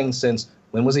been playing since,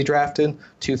 when was he drafted?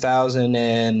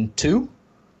 2002?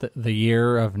 The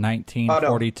year of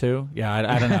 1942? Oh, no. Yeah,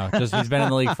 I don't know. Just he's been in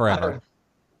the league forever.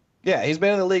 Yeah, he's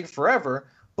been in the league forever,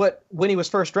 but when he was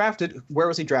first drafted, where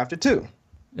was he drafted to?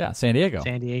 Yeah, San Diego.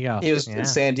 He was in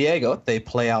San Diego. They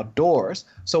play outdoors.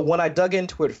 So when I dug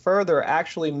into it further,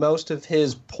 actually most of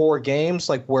his poor games,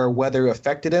 like where weather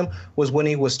affected him, was when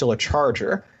he was still a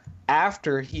Charger.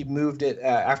 After he moved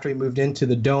into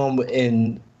the Dome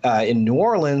in New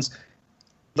Orleans,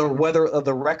 the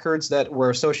records that were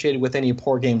associated with any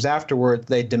poor games afterward,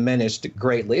 they diminished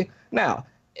greatly. Now,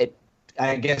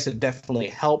 I guess it definitely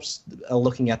helps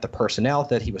looking at the personnel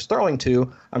that he was throwing to.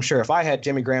 I'm sure if I had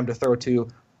Jimmy Graham to throw to,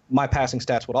 my passing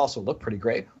stats would also look pretty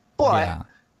great. But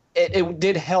it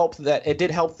did help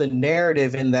the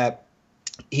narrative in that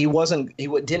he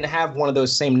didn't have one of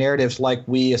those same narratives like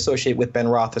we associate with Ben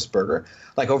Roethlisberger.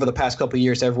 Like over the past couple of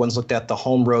years, everyone's looked at the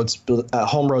home road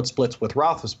splits with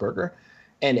Roethlisberger,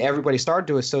 and everybody started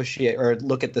to associate or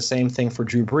look at the same thing for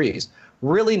Drew Brees.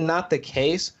 Really not the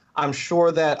case. I'm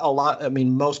sure that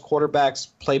most quarterbacks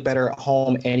play better at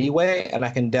home anyway, and I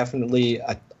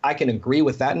can agree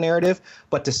with that narrative.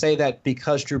 But to say that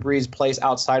because Drew Brees plays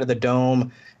outside of the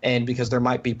Dome and because there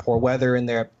might be poor weather in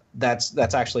there, that's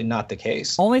actually not the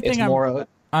case. Only thing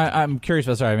I'm curious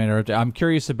about. Sorry, I interrupted. I'm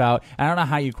curious about. I don't know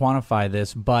how you quantify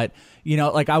this, but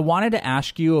I wanted to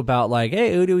ask you about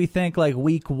hey, who do we think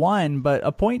week 1? But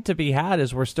a point to be had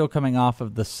is we're still coming off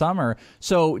of the summer.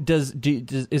 So is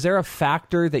there a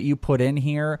factor that you put in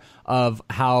here of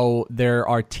how there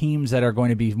are teams that are going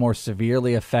to be more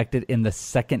severely affected in the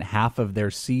second half of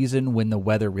their season when the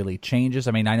weather really changes?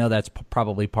 I mean, I know that's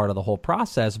probably part of the whole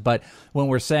process, but when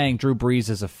we're saying Drew Brees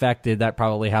is affected, that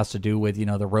probably has to do with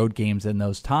the road games in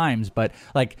those times. But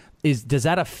does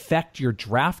that affect your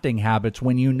drafting habits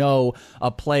when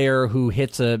a player who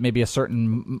hits maybe a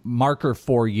certain marker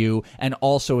for you and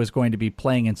also is going to be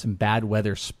playing in some bad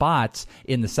weather spots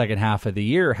in the second half of the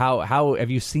year? How have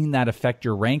you seen that affect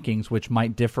your rankings, which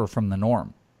might differ from the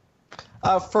norm?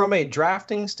 From a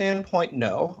drafting standpoint,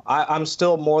 no. I'm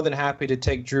still more than happy to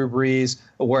take Drew Brees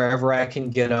wherever I can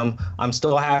get him. I'm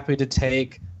still happy to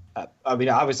take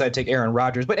obviously I'd take Aaron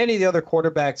Rodgers, but any of the other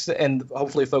quarterbacks, and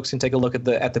hopefully folks can take a look at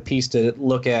the piece to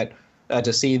look at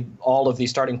to see all of these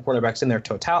starting quarterbacks in their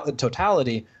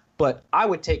totality. But I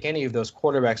would take any of those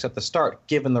quarterbacks at the start,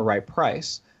 given the right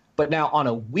price. But now on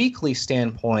a weekly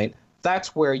standpoint,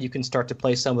 that's where you can start to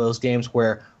play some of those games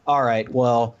where, all right,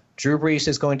 well, Drew Brees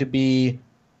is going to be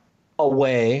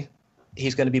away.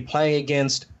 He's going to be playing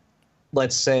against,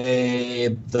 let's say,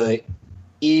 the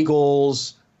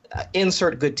Eagles,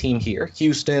 insert good team here,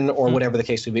 Houston or whatever the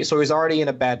case would be. So he's already in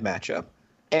a bad matchup.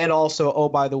 And also, oh,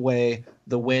 by the way,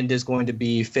 the wind is going to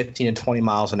be 15 and 20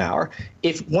 miles an hour.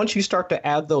 If once you start to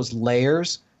add those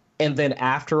layers, and then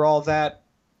after all that,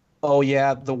 oh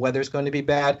yeah, the weather's going to be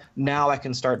bad. Now I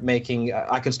can start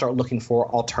looking for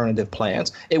alternative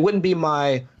plans. It wouldn't be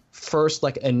my first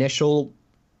initial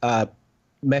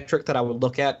metric that I would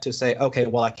look at to say, okay,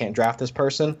 well, I can't draft this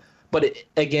person. But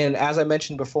again, as I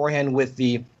mentioned beforehand with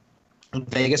the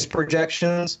Vegas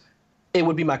projections, it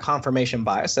would be my confirmation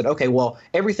bias that, okay, well,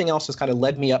 everything else has kind of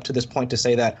led me up to this point to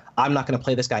say that I'm not going to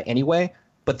play this guy anyway.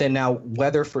 But then now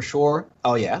weather for sure.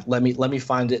 Oh yeah, let me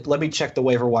find it. Let me check the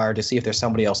waiver wire to see if there's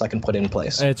somebody else I can put in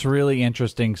place. It's really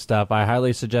interesting stuff. I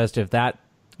highly suggest if that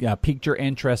piqued your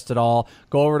interest at all,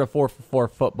 go over to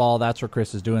 4for4 Football. That's where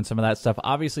Chris is doing some of that stuff.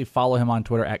 Obviously, follow him on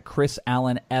Twitter at Chris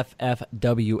Allen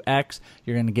FFWX.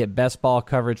 You're going to get best ball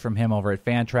coverage from him over at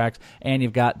Fantrax, and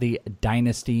you've got the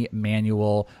Dynasty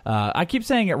Manual. I keep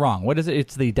saying it wrong. What is it?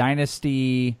 It's the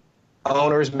Dynasty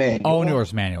Owner's Manual.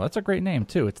 Owner's Manual. That's a great name,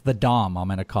 too. It's the DOM, I'm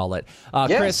going to call it.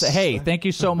 Yes. Chris, hey, thank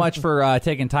you so much for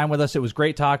taking time with us. It was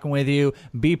great talking with you.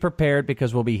 Be prepared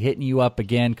because we'll be hitting you up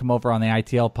again. Come over on the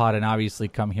ITL pod and obviously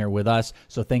come here with us.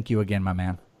 So thank you again, my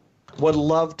man. Would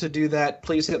love to do that.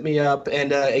 Please hit me up.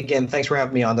 And again, thanks for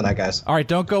having me on tonight, guys. All right,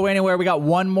 don't go anywhere. We got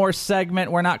one more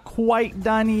segment. We're not quite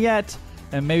done yet.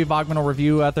 And maybe Bogman will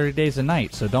review 30 Days a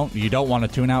Night. So you don't want to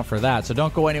tune out for that. So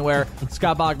don't go anywhere.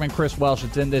 Scott Bogman, Chris Welsh,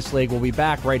 it's In This League. We'll be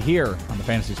back right here on the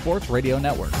Fantasy Sports Radio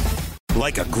Network.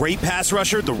 Like a great pass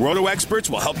rusher, the Roto Experts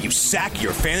will help you sack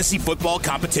your fantasy football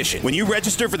competition. When you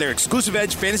register for their exclusive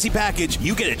Edge fantasy package,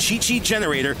 you get a cheat sheet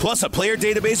generator plus a player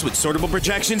database with sortable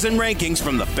projections and rankings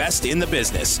from the best in the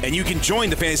business. And you can join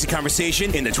the fantasy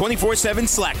conversation in the 24/7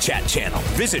 Slack chat channel.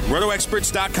 Visit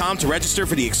RotoExperts.com to register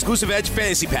for the exclusive Edge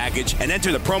fantasy package and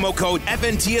enter the promo code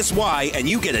FNTSY and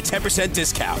you get a 10%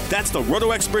 discount. That's the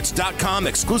RotoExperts.com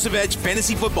exclusive Edge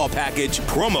fantasy football package,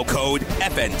 promo code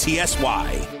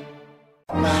FNTSY.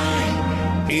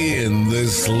 In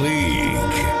This League.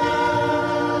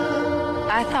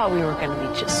 I thought we were going to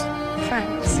be just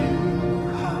friends.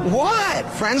 What?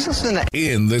 Friends listen to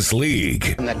In This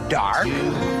League. in the dark?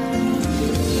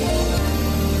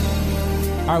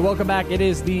 All right, welcome back. It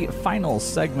is the final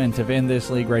segment of In This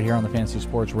League right here on the Fantasy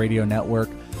Sports Radio Network.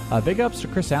 Big ups to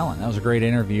Chris Allen. That was a great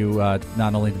interview.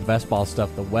 Not only the best ball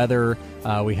stuff, the weather.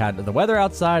 We had the weather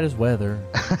outside is weather.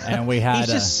 And we had... He's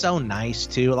just so nice,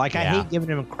 too. I hate giving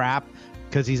him crap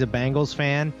because he's a Bengals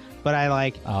fan, but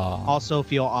I also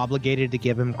feel obligated to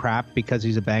give him crap because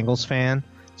he's a Bengals fan.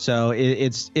 So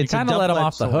it's kind of let him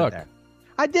off the hook. There.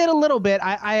 I did a little bit.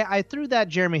 I threw that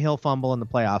Jeremy Hill fumble in the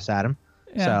playoffs at him.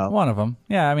 Yeah, so one of them.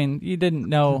 Yeah, I mean, you didn't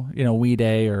know, Wee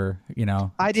Day or,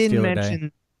 I didn't Steeler mention...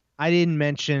 Day. I didn't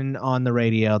mention on the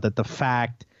radio that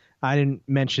I didn't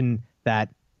mention that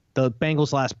the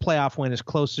Bengals' last playoff win is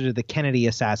closer to the Kennedy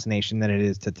assassination than it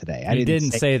is to today. I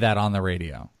didn't say that on the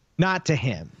radio. Not to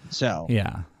him. So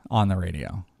yeah, on the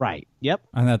radio. Right. Yep.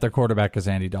 And that their quarterback is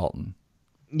Andy Dalton.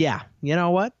 Yeah. You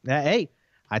know what? Hey,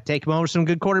 I take him over some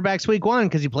good quarterbacks week one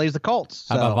because he plays the Colts.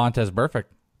 So. How about Vontaze Burfict?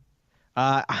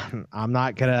 I'm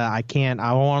not gonna. I can't.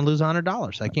 I want to lose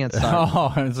 $100. I can't start.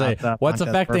 Oh, and say what's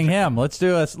affecting him? Let's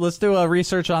do a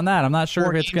research on that. I'm not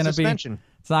sure if it's going to be.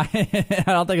 It's not. I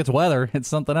don't think it's weather. It's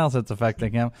something else that's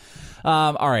affecting him.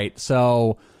 All right,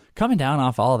 so coming down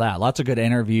off all of that, lots of good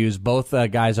interviews. Both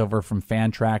guys over from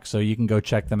Fantrax, so you can go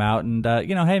check them out. And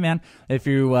hey man, if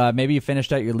you maybe you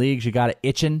finished out your leagues, you got it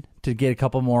itching to get a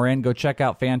couple more in, go check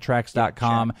out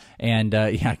Fantrax.com. And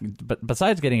but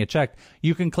besides getting it checked,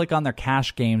 you can click on their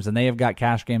cash games, and they have got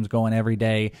cash games going every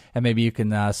day. And maybe you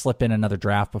can slip in another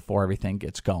draft before everything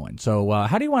gets going. So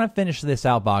how do you want to finish this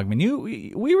out,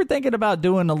 Bogman? We were thinking about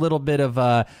doing a little bit of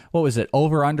what was it,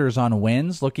 over-unders on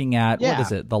wins, looking at what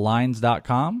is it,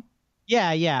 thelines.com?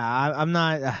 Yeah. I'm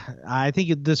not. I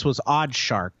think this was Odd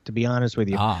Shark, to be honest with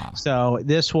you. So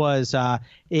this was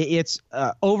it's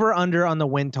over under on the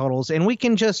win totals, and we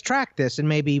can just track this and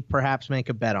maybe perhaps make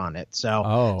a bet on it.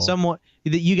 So somewhat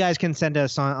you guys can send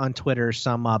us on Twitter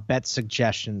some bet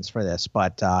suggestions for this,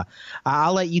 but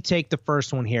I'll let you take the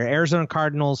first one here. Arizona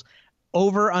Cardinals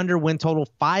over under win total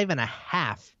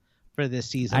 5.5 for this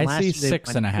season. I see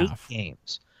 6.5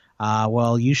 games.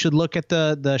 Well, you should look at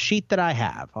the sheet that I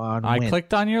have on I wins.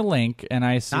 clicked on your link, and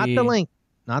I see...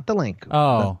 Not the link.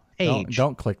 Oh, the page.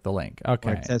 Don't click the link. Okay.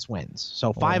 Where it says wins.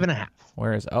 So 5.5.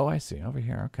 Where is... Oh, I see. Over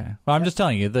here. Okay. Well, I'm just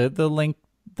telling you, the link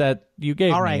that you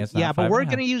gave All me. right, It's not yeah, but 5.5. we're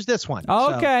going to use this one.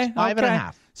 Oh, So okay, it's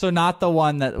 5.5. So not the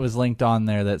one that was linked on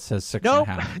there that says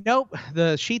 6.5. Nope.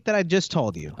 The sheet that I just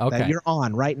told you Okay. that you're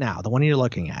on right now, the one you're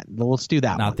looking at. Let's do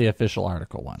that Not one. the official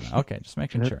article one. Okay, just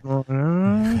making sure.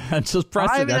 Just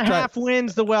press it. 5.5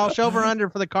 wins the Welsh over under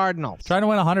for the Cardinals. Trying to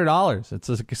win $100. It's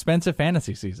an expensive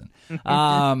fantasy season.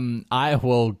 I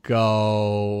will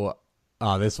go.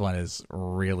 Oh, this one is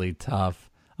really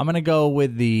tough. I'm going to go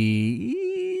with the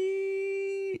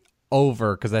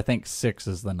over because I think 6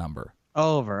 is the number.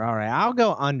 Over. All right. I'll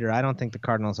go under. I don't think the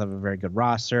Cardinals have a very good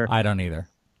roster. I don't either.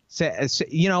 So,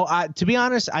 to be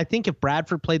honest, I think if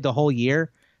Bradford played the whole year,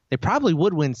 they probably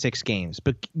would win 6 games.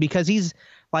 But because he's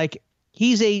the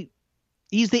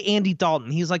Andy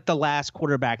Dalton. He's like the last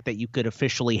quarterback that you could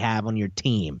officially have on your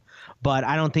team. But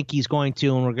I don't think he's going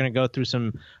to, and we're going to go through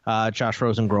some Josh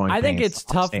Rosen growing pains. I think it's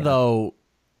tough, though.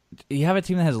 You have a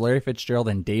team that has Larry Fitzgerald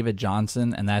and David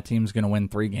Johnson, and that team's going to win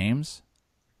 3 games.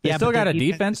 They still got a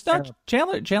defense. No,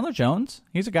 Chandler Jones.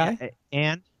 He's a guy.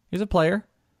 And? He's a player.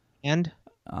 And?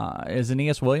 Is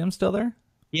Aeneas Williams still there?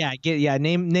 Yeah.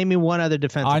 Name me one other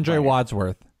defensive Andre player.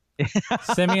 Wadsworth.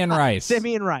 Simeon Rice.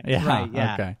 Simeon Rice. Yeah, right.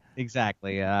 Yeah. okay.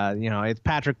 Exactly. It's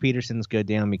Patrick Peterson's good.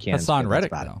 Daniel McCann. Hassan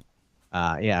Reddick, though.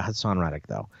 Hassan Reddick,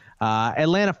 though.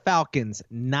 Atlanta Falcons,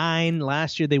 9.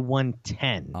 Last year they won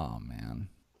 10. Oh, man.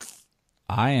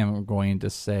 I am going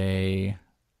to say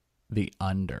the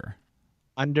under.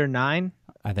 Under 9?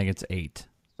 I think it's 8.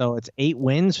 So it's 8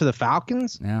 wins for the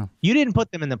Falcons? Yeah. You didn't put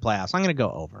them in the playoffs. I'm going to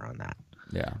go over on that.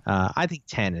 Yeah. I think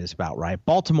 10 is about right.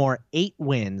 Baltimore, 8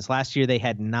 wins. Last year they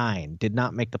had 9. Did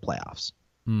not make the playoffs.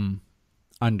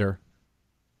 Under.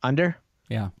 Under?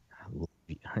 Yeah.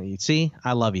 You see,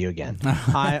 I love you again.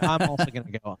 I'm also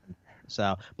going to go under.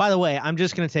 So, by the way, I'm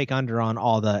just going to take under on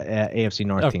all the AFC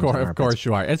North teams. Of course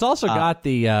you are. It's also got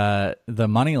the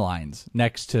money lines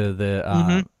next to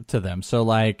the to them. So,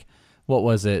 like, what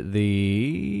was it?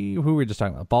 Who were we just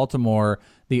talking about? Baltimore.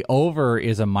 The over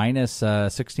is a minus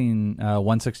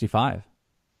 165.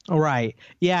 Right.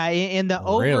 Yeah, and the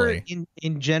over Really?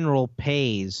 in general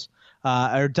pays.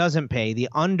 Or doesn't pay. The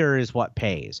under is what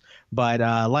pays. But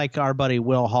like our buddy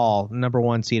Will Hall, number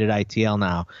 1 seed at ITL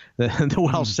now, the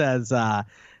Welsh says,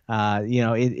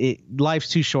 life's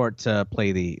too short to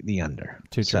play the under.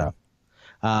 Too true.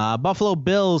 Buffalo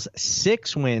Bills,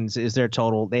 6 wins is their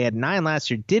total. They had 9 last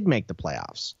year, did make the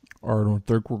playoffs. I don't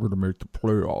think we're going to make the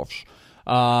playoffs.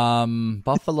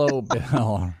 Buffalo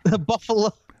Bill.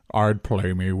 Buffalo. I'd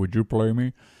play me. Would you play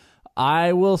me?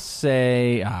 I will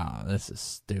say, this is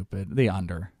stupid. The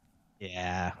under.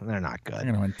 Yeah, they're not good. They're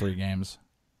going to win 3 games.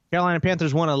 Carolina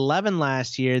Panthers won 11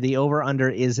 last year. The over-under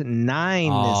is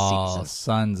 9 this season.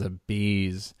 Sons of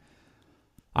bees.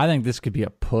 I think this could be a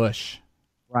push.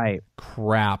 Right.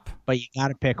 Crap. But you got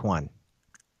to pick one.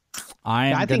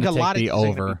 I think a lot of these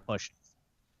over. Pushes.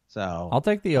 So I'll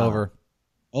take the over.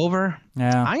 Over?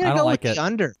 Yeah, I'm going to go with the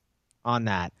under on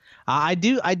that. I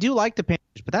do like the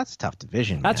Panthers, but that's a tough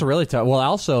division. That's really tough. Well,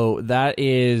 also, that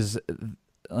is,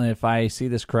 if I see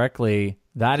this correctly,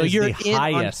 that is the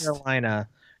highest. On Carolina.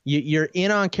 You're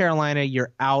in on Carolina.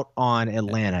 You're out on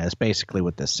Atlanta is basically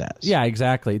what this says. Yeah,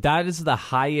 exactly. That is the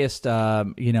highest,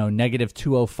 negative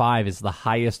 205 is the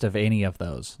highest of any of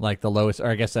those. Like the lowest, or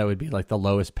I guess that would be like the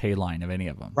lowest pay line of any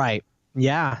of them. Right.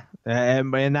 Yeah.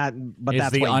 And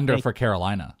that's the under for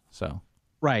Carolina. So.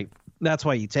 Right. That's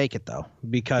why you take it, though,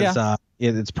 because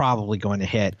it's probably going to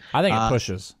hit. I think it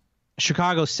pushes.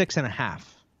 Chicago, 6.5.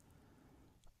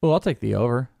 Oh, I'll take the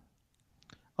over.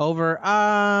 Over.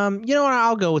 You know what?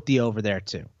 I'll go with the over there,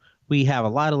 too. We have a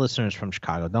lot of listeners from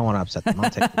Chicago. Don't want to upset them. I'll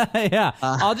take it. Yeah.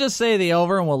 I'll just say the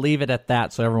over, and we'll leave it at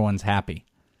that so everyone's happy.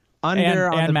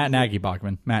 Under and Matt Nagy,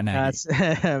 Bachman. Matt Nagy.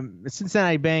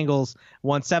 Cincinnati Bengals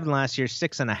won 7 last year.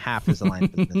 6.5 is the line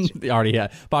for this year.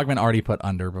 Bachman already put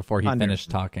under before he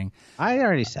finished talking. I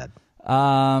already said.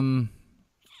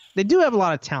 They do have a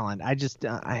lot of talent. I just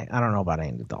I don't know about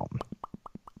Andy Dalton.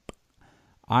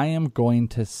 I am going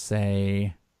to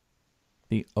say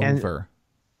the over. And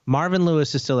Marvin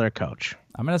Lewis is still their coach.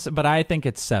 I'm gonna say, but I think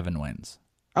it's 7 wins.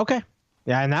 Okay.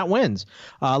 Yeah, and that wins.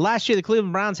 Last year, the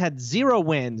Cleveland Browns had 0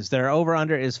 wins. Their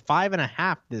over-under is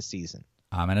 5.5 this season.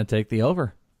 I'm going to take the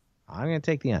over. I'm going to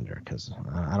take the under because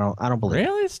I don't believe.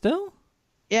 Really? Still?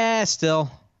 Yeah, still.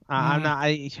 I'm not.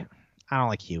 I don't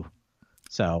like Hugh.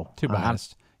 So too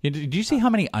biased. Did you see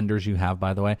how many unders you have?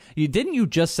 By the way, didn't you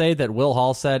just say that Will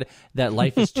Hall said that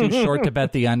life is too short to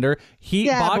bet the under?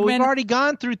 But we've already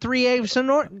gone through 3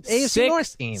 AFC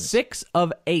North teams. 6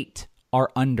 of 8 are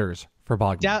unders for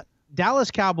Bogman.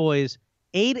 Dallas Cowboys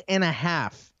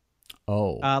 8.5.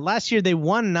 Oh. Last year they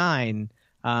won 9.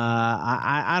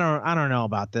 I don't know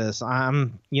about this.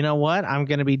 You know what? I'm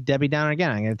going to be Debbie Downer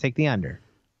again. I'm going to take the under.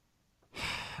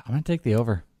 I'm going to take the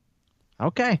over.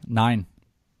 Okay. 9.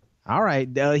 All right.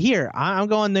 Here, I'm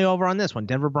going the over on this one.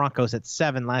 Denver Broncos at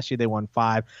 7. Last year they won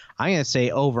 5. I'm going to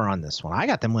say over on this one. I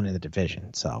got them winning the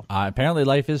division. So apparently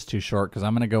life is too short because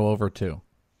I'm going to go over 2.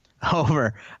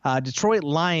 Over. Detroit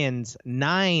Lions,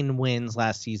 9 wins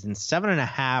last season,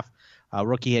 7.5.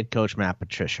 Rookie head coach Matt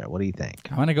Patricia. What do you think?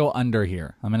 I'm going to go under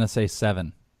here. I'm going to say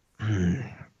 7.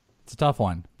 It's a tough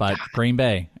one, but Green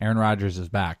Bay, Aaron Rodgers is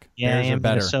back. Yeah, Bears and are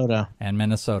better. Minnesota. And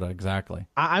Minnesota, exactly.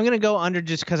 I'm going to go under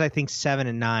just because I think 7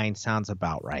 and 9 sounds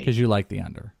about right. Because you like the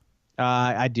under.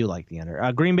 I do like the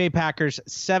under. Green Bay Packers,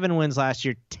 7 wins last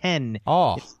year, 10 is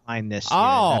the line this year.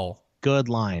 Oh. That's a good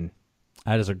line.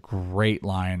 That is a great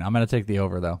line. I'm going to take the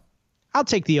over, though. I'll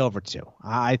take the over, too.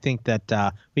 I think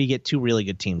that we get 2 really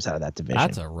good teams out of that division.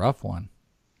 That's a rough one.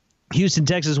 Houston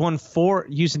Texans won 4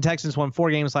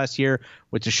 games last year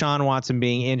with Deshaun Watson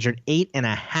being injured.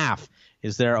 8.5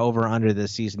 is their over under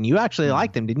this season. You actually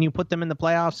like them, didn't you? Put them in the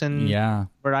playoffs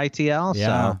for ITL.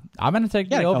 Yeah, so I'm going to take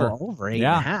the over. Over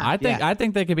 8.5. I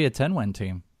think they could be a 10-win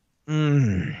team.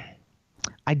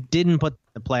 I didn't put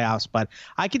the playoffs, but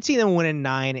I could see them winning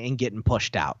 9 and getting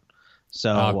pushed out.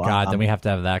 So, oh God, then we have to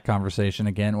have that conversation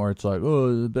again, where it's like,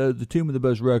 oh, the team with the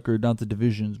best record, not the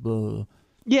divisions, blah.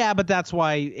 Yeah, but that's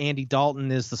why Andy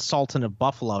Dalton is the Sultan of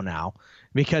Buffalo now,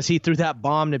 because he threw that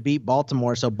bomb to beat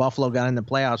Baltimore, so Buffalo got in the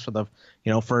playoffs for the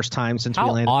first time since we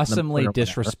landed. How awesomely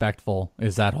disrespectful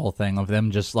is that whole thing of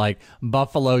them just like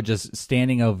Buffalo just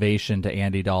standing ovation to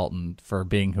Andy Dalton for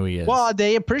being who he is? Well,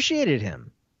 they appreciated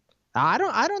him. I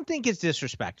don't think it's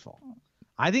disrespectful.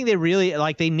 I think they really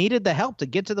they needed the help to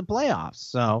get to the playoffs.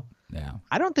 So yeah,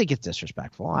 I don't think it's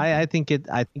disrespectful. I think it's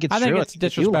I true. think it's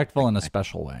disrespectful in a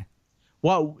special way.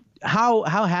 Well, how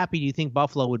happy do you think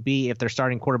Buffalo would be if their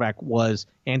starting quarterback was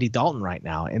Andy Dalton right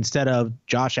now instead of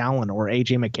Josh Allen or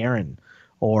A.J. McCarron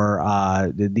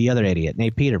or the other idiot,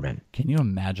 Nate Peterman? Can you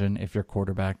imagine if your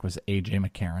quarterback was A.J.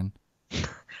 McCarron?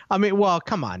 I mean, well,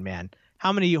 come on, man.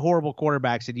 How many horrible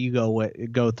quarterbacks did you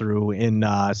go through in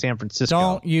San Francisco?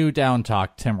 Don't you down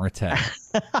talk Tim Rattay.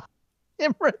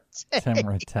 Tim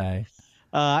Rattay.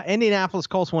 Indianapolis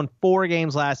Colts won 4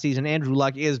 games last season. Andrew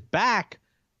Luck is back.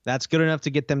 That's good enough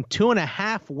to get them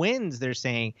 2.5 wins. They're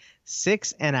saying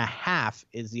 6.5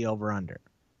 is the over-under.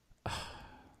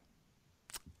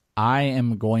 I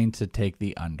am going to take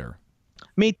the under.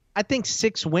 I think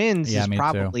 6 wins is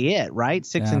probably it, right?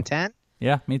 6 and 10?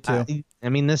 Yeah, me too. I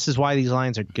mean, this is why these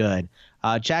lines are good.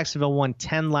 Jacksonville won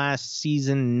 10 last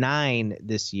season. 9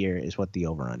 this year is what the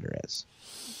over-under is.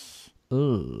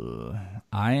 Ooh,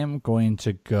 I am going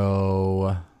to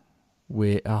go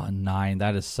with 9.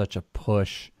 That is such a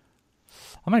push.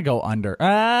 I'm going to go under.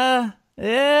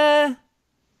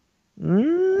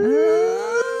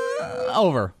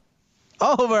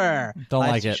 Over. Don't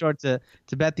like it. Short to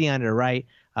bet the under, right?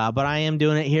 But I am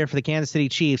doing it here for the Kansas City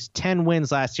Chiefs. 10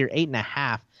 wins last year,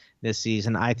 8.5 this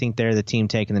season. I think they're the team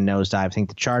taking the nosedive. I think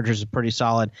the Chargers are pretty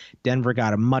solid. Denver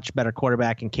got a much better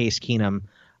quarterback in Case Keenum.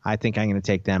 I think I'm going to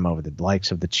take them over the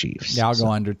likes of the Chiefs. Yeah, I'll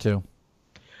go under too.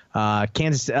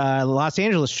 Los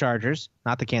Angeles Chargers,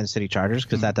 not the Kansas City Chargers,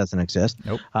 because that doesn't exist.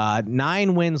 Nope.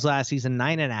 9 wins last season,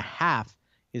 9.5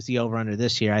 is the over-under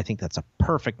this year. I think that's a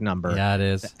perfect number. Yeah, it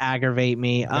is. To aggravate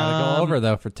me. Gotta go over,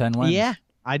 though, for 10 wins. Yeah,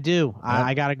 I do. Yep.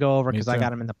 I got to go over because I got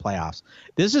them in the playoffs.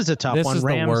 This is a tough one. This is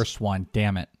the worst one.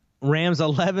 Damn it. Rams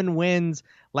 11 wins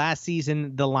last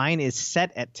season. The line is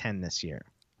set at 10 this year.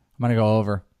 I'm going to go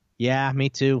over. Yeah, me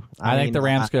too. I think the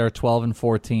Rams are a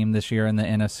 12-4 team this year in the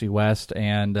NFC West,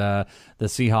 and the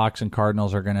Seahawks and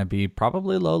Cardinals are going to be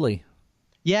probably lowly.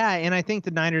 Yeah, and I think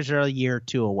the Niners are a year or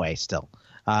 2 away still.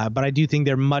 But I do think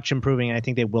they're much improving, and I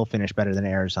think they will finish better than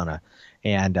Arizona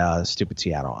and stupid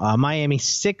Seattle. Miami,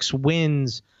 6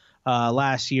 wins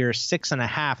last year,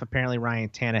 6.5. Apparently Ryan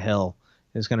Tannehill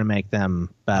is going to make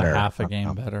them better. Half a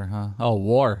game better, huh? Oh,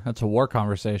 war. That's a war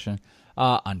conversation.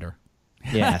 Under.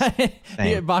 Yes.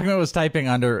 Bachman was typing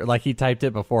under, like he typed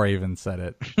it before I even said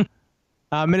it.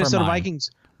 Minnesota Vikings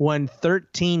won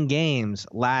 13 games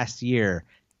last year.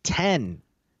 10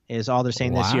 is all they're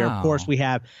saying this year. Of course, we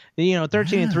have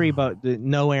 13-3, but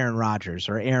no Aaron Rodgers,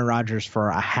 or Aaron Rodgers for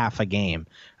a half a game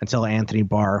until Anthony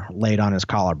Barr laid on his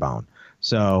collarbone.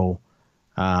 So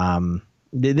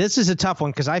this is a tough one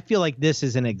because I feel like this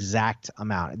is an exact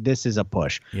amount. This is a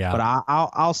push. Yeah. But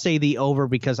I'll say the over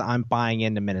because I'm buying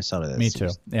into Minnesota this season.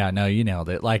 Me too. Yeah, no, you nailed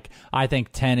it. Like, I think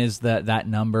 10 is that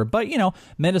number. But,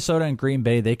 Minnesota and Green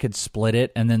Bay, they could split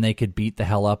it, and then they could beat the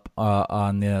hell up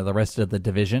on the rest of the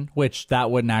division, which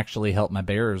that wouldn't actually help my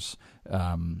Bears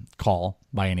call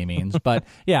by any means. But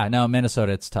yeah, no,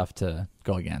 Minnesota, it's tough to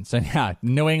go against. And yeah,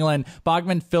 New England,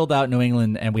 Bogman filled out New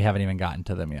England, and we haven't even gotten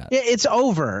to them yet. It's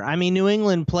over. I mean, New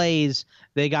England plays,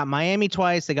 they got Miami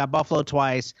twice, they got Buffalo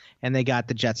twice, and they got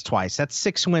the Jets twice. That's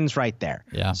 6 wins right there.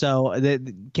 Yeah. So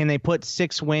can they put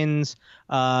 6 wins,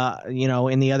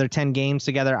 in the other 10 games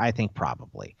together? I think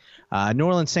probably. New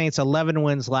Orleans Saints, 11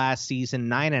 wins last season,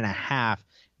 9.5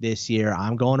 this year.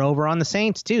 I'm going over on the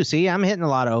Saints too. See, I'm hitting a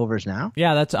lot of overs now.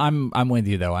 Yeah, I'm with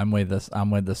you though. I'm with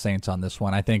the Saints on this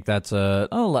one. I think that's a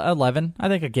 11. I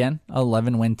think again,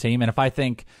 11 win team. And if I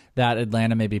think that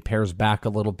Atlanta maybe pairs back a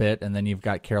little bit, and then you've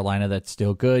got Carolina that's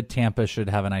still good. Tampa should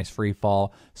have a nice free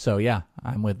fall. So yeah,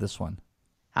 I'm with this one.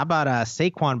 How about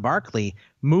Saquon Barkley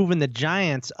moving the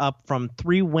Giants up from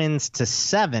 3 wins to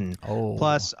 7? Oh.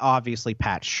 Plus, obviously,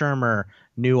 Pat Shurmur,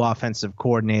 new offensive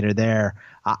coordinator there.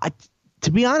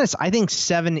 To be honest, I think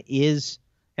 7 is,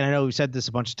 and I know we've said this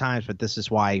a bunch of times, but this is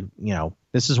why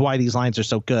these lines are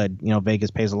so good.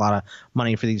 Vegas pays a lot of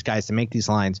money for these guys to make these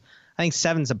lines. I think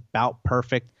 7's about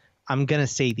perfect. I'm gonna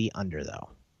say the under though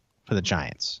for the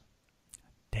Giants.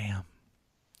 Damn.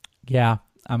 Yeah,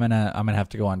 I'm gonna have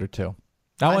to go under too.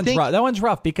 That one's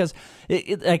rough because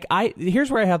here's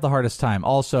where I have the hardest time.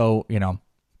 Also,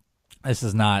 this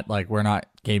is not like we're not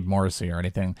Gabe Morrissey or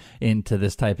anything into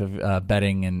this type of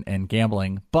betting and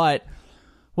gambling. But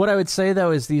what I would say, though,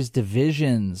 is these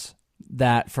divisions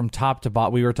that from top to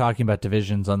bottom, we were talking about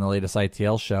divisions on the latest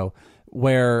ITL show,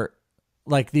 where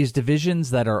like these divisions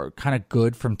that are kind of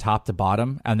good from top to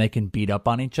bottom and they can beat up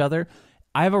on each other.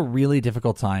 I have a really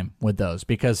difficult time with those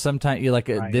because sometimes you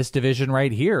this division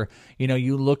right here,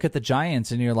 you look at the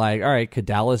Giants and you're like, all right, could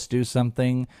Dallas do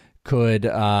something? Could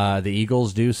the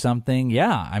Eagles do something?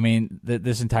 Yeah. I mean,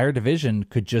 this entire division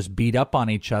could just beat up on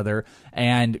each other.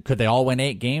 And could they all win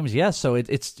 8 games? Yes. So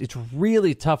it's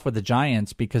really tough with the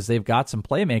Giants because they've got some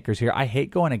playmakers here. I hate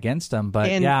going against them, but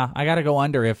I got to go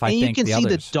under if I think the others. You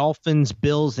can see the Dolphins,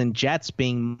 Bills, and Jets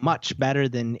being much better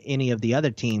than any of the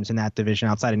other teams in that division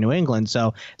outside of New England.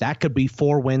 So that could be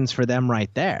 4 wins for them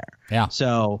right there. Yeah.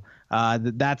 So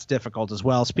that's difficult as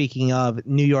well. Speaking of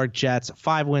New York Jets,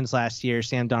 5 wins last year.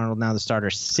 Sam Darnold now the starter.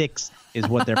 6 is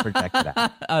what they're projected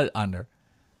at. Under.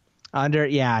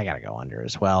 Yeah, I got to go under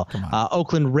as well.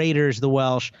 Oakland Raiders, the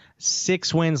Welsh,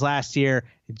 6 wins last year.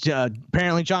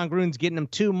 Apparently John Gruden's getting them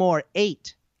 2 more,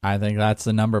 8. I think that's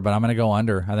the number, but I'm going to go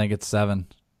under. I think it's 7.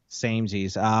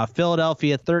 Samesies.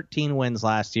 Philadelphia, 13 wins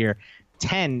last year.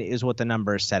 10 is what the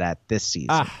number is set at this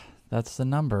season. That's the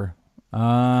number.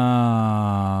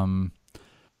 I'm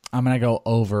going to go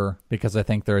over because I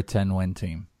think they're a 10-win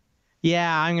team.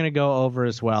 Yeah, I'm going to go over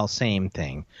as well. Same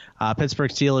thing.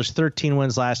 Pittsburgh Steelers, 13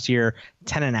 wins last year.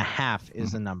 10.5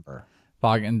 is the number.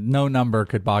 No number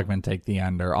could Bogman take the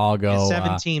under. I'll go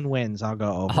 17 wins. I'll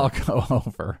go over. I'll go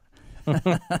over.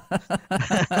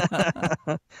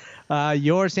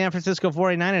 Your San Francisco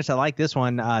 49ers, I like this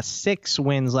one. 6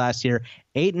 wins last year,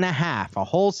 8.5, a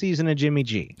whole season of Jimmy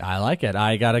G. I like it.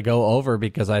 I got to go over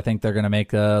because I think they're going to make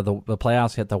the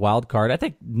playoffs, hit the wild card. I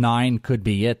think 9 could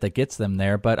be it that gets them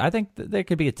there, but I think they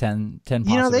could be a 10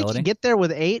 possibility. They can get there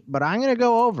with 8, but I'm going to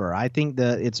go over. I think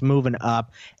it's moving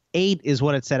up. 8 is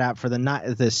what it set out for the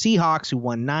Seahawks, who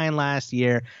won 9 last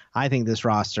year. I think this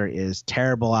roster is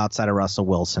terrible outside of Russell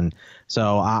Wilson,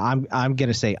 so I'm going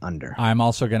to say under. I'm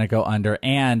also going to go under,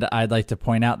 and I'd like to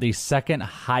point out the second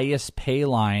highest pay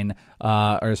line,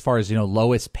 or as far as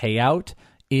lowest payout,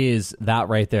 is that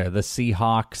right there, the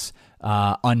Seahawks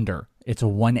under. It's a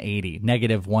 180,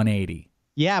 negative 180.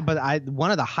 Yeah, but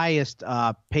one of the highest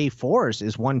pay fours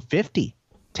is 150,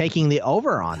 taking the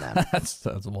over on them. That's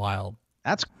wild.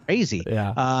 That's crazy.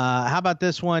 Yeah. How about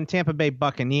this one? Tampa Bay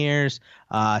Buccaneers,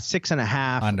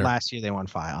 6.5. Under. Last year they won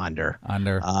 5. Under.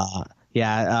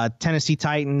 Tennessee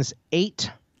Titans,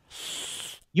 8.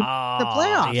 The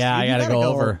playoffs. Yeah, I gotta go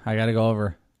over. I gotta go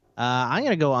over. I'm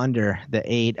gonna go under the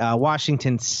 8.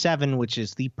 Washington 7, which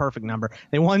is the perfect number.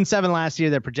 They won 7 last year.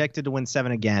 They're projected to win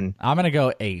 7 again. I'm gonna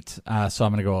go 8. So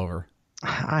I'm gonna go over.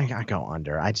 I go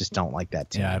under. I just don't like that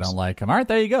team. Yeah, I don't like them. All right,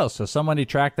 there you go. So somebody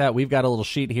track that. We've got a little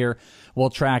sheet here. We'll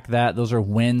track that. Those are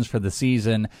wins for the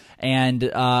season. And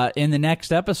in the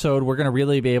next episode, we're going to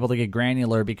really be able to get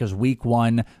granular because week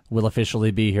 1 will officially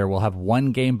be here. We'll have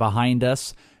 1 game behind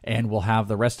us. and we'll have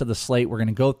the rest of the slate. We're going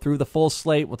to go through the full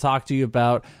slate. We'll talk to you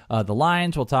about the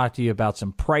lines. We'll talk to you about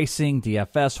some pricing,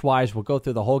 DFS-wise. We'll go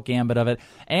through the whole gambit of it.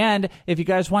 And if you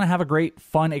guys want to have a great,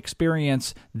 fun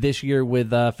experience this year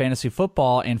with fantasy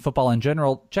football and football in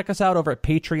general, check us out over at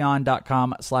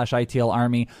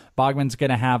patreon.com/ITLArmy. Bogman's going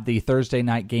to have the Thursday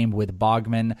night game with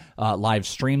Bogman live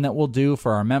stream that we'll do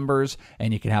for our members,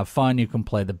 and you can have fun. You can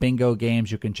play the bingo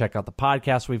games. You can check out the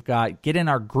podcast we've got, get in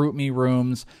our GroupMe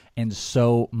rooms, and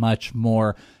so much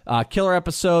more. Killer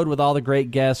episode with all the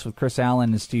great guests with Chris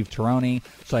Allen and Steve Tironi.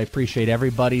 So I appreciate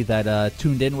everybody that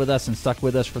tuned in with us and stuck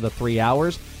with us for the 3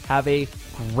 hours. Have a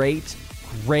great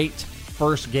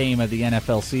first game of the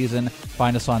NFL season.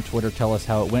 Find us on Twitter. Tell us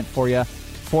how it went for you.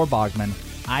 For Bogman,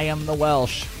 I am the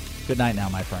Welsh. Good night now,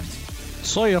 my friends.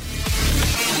 See ya.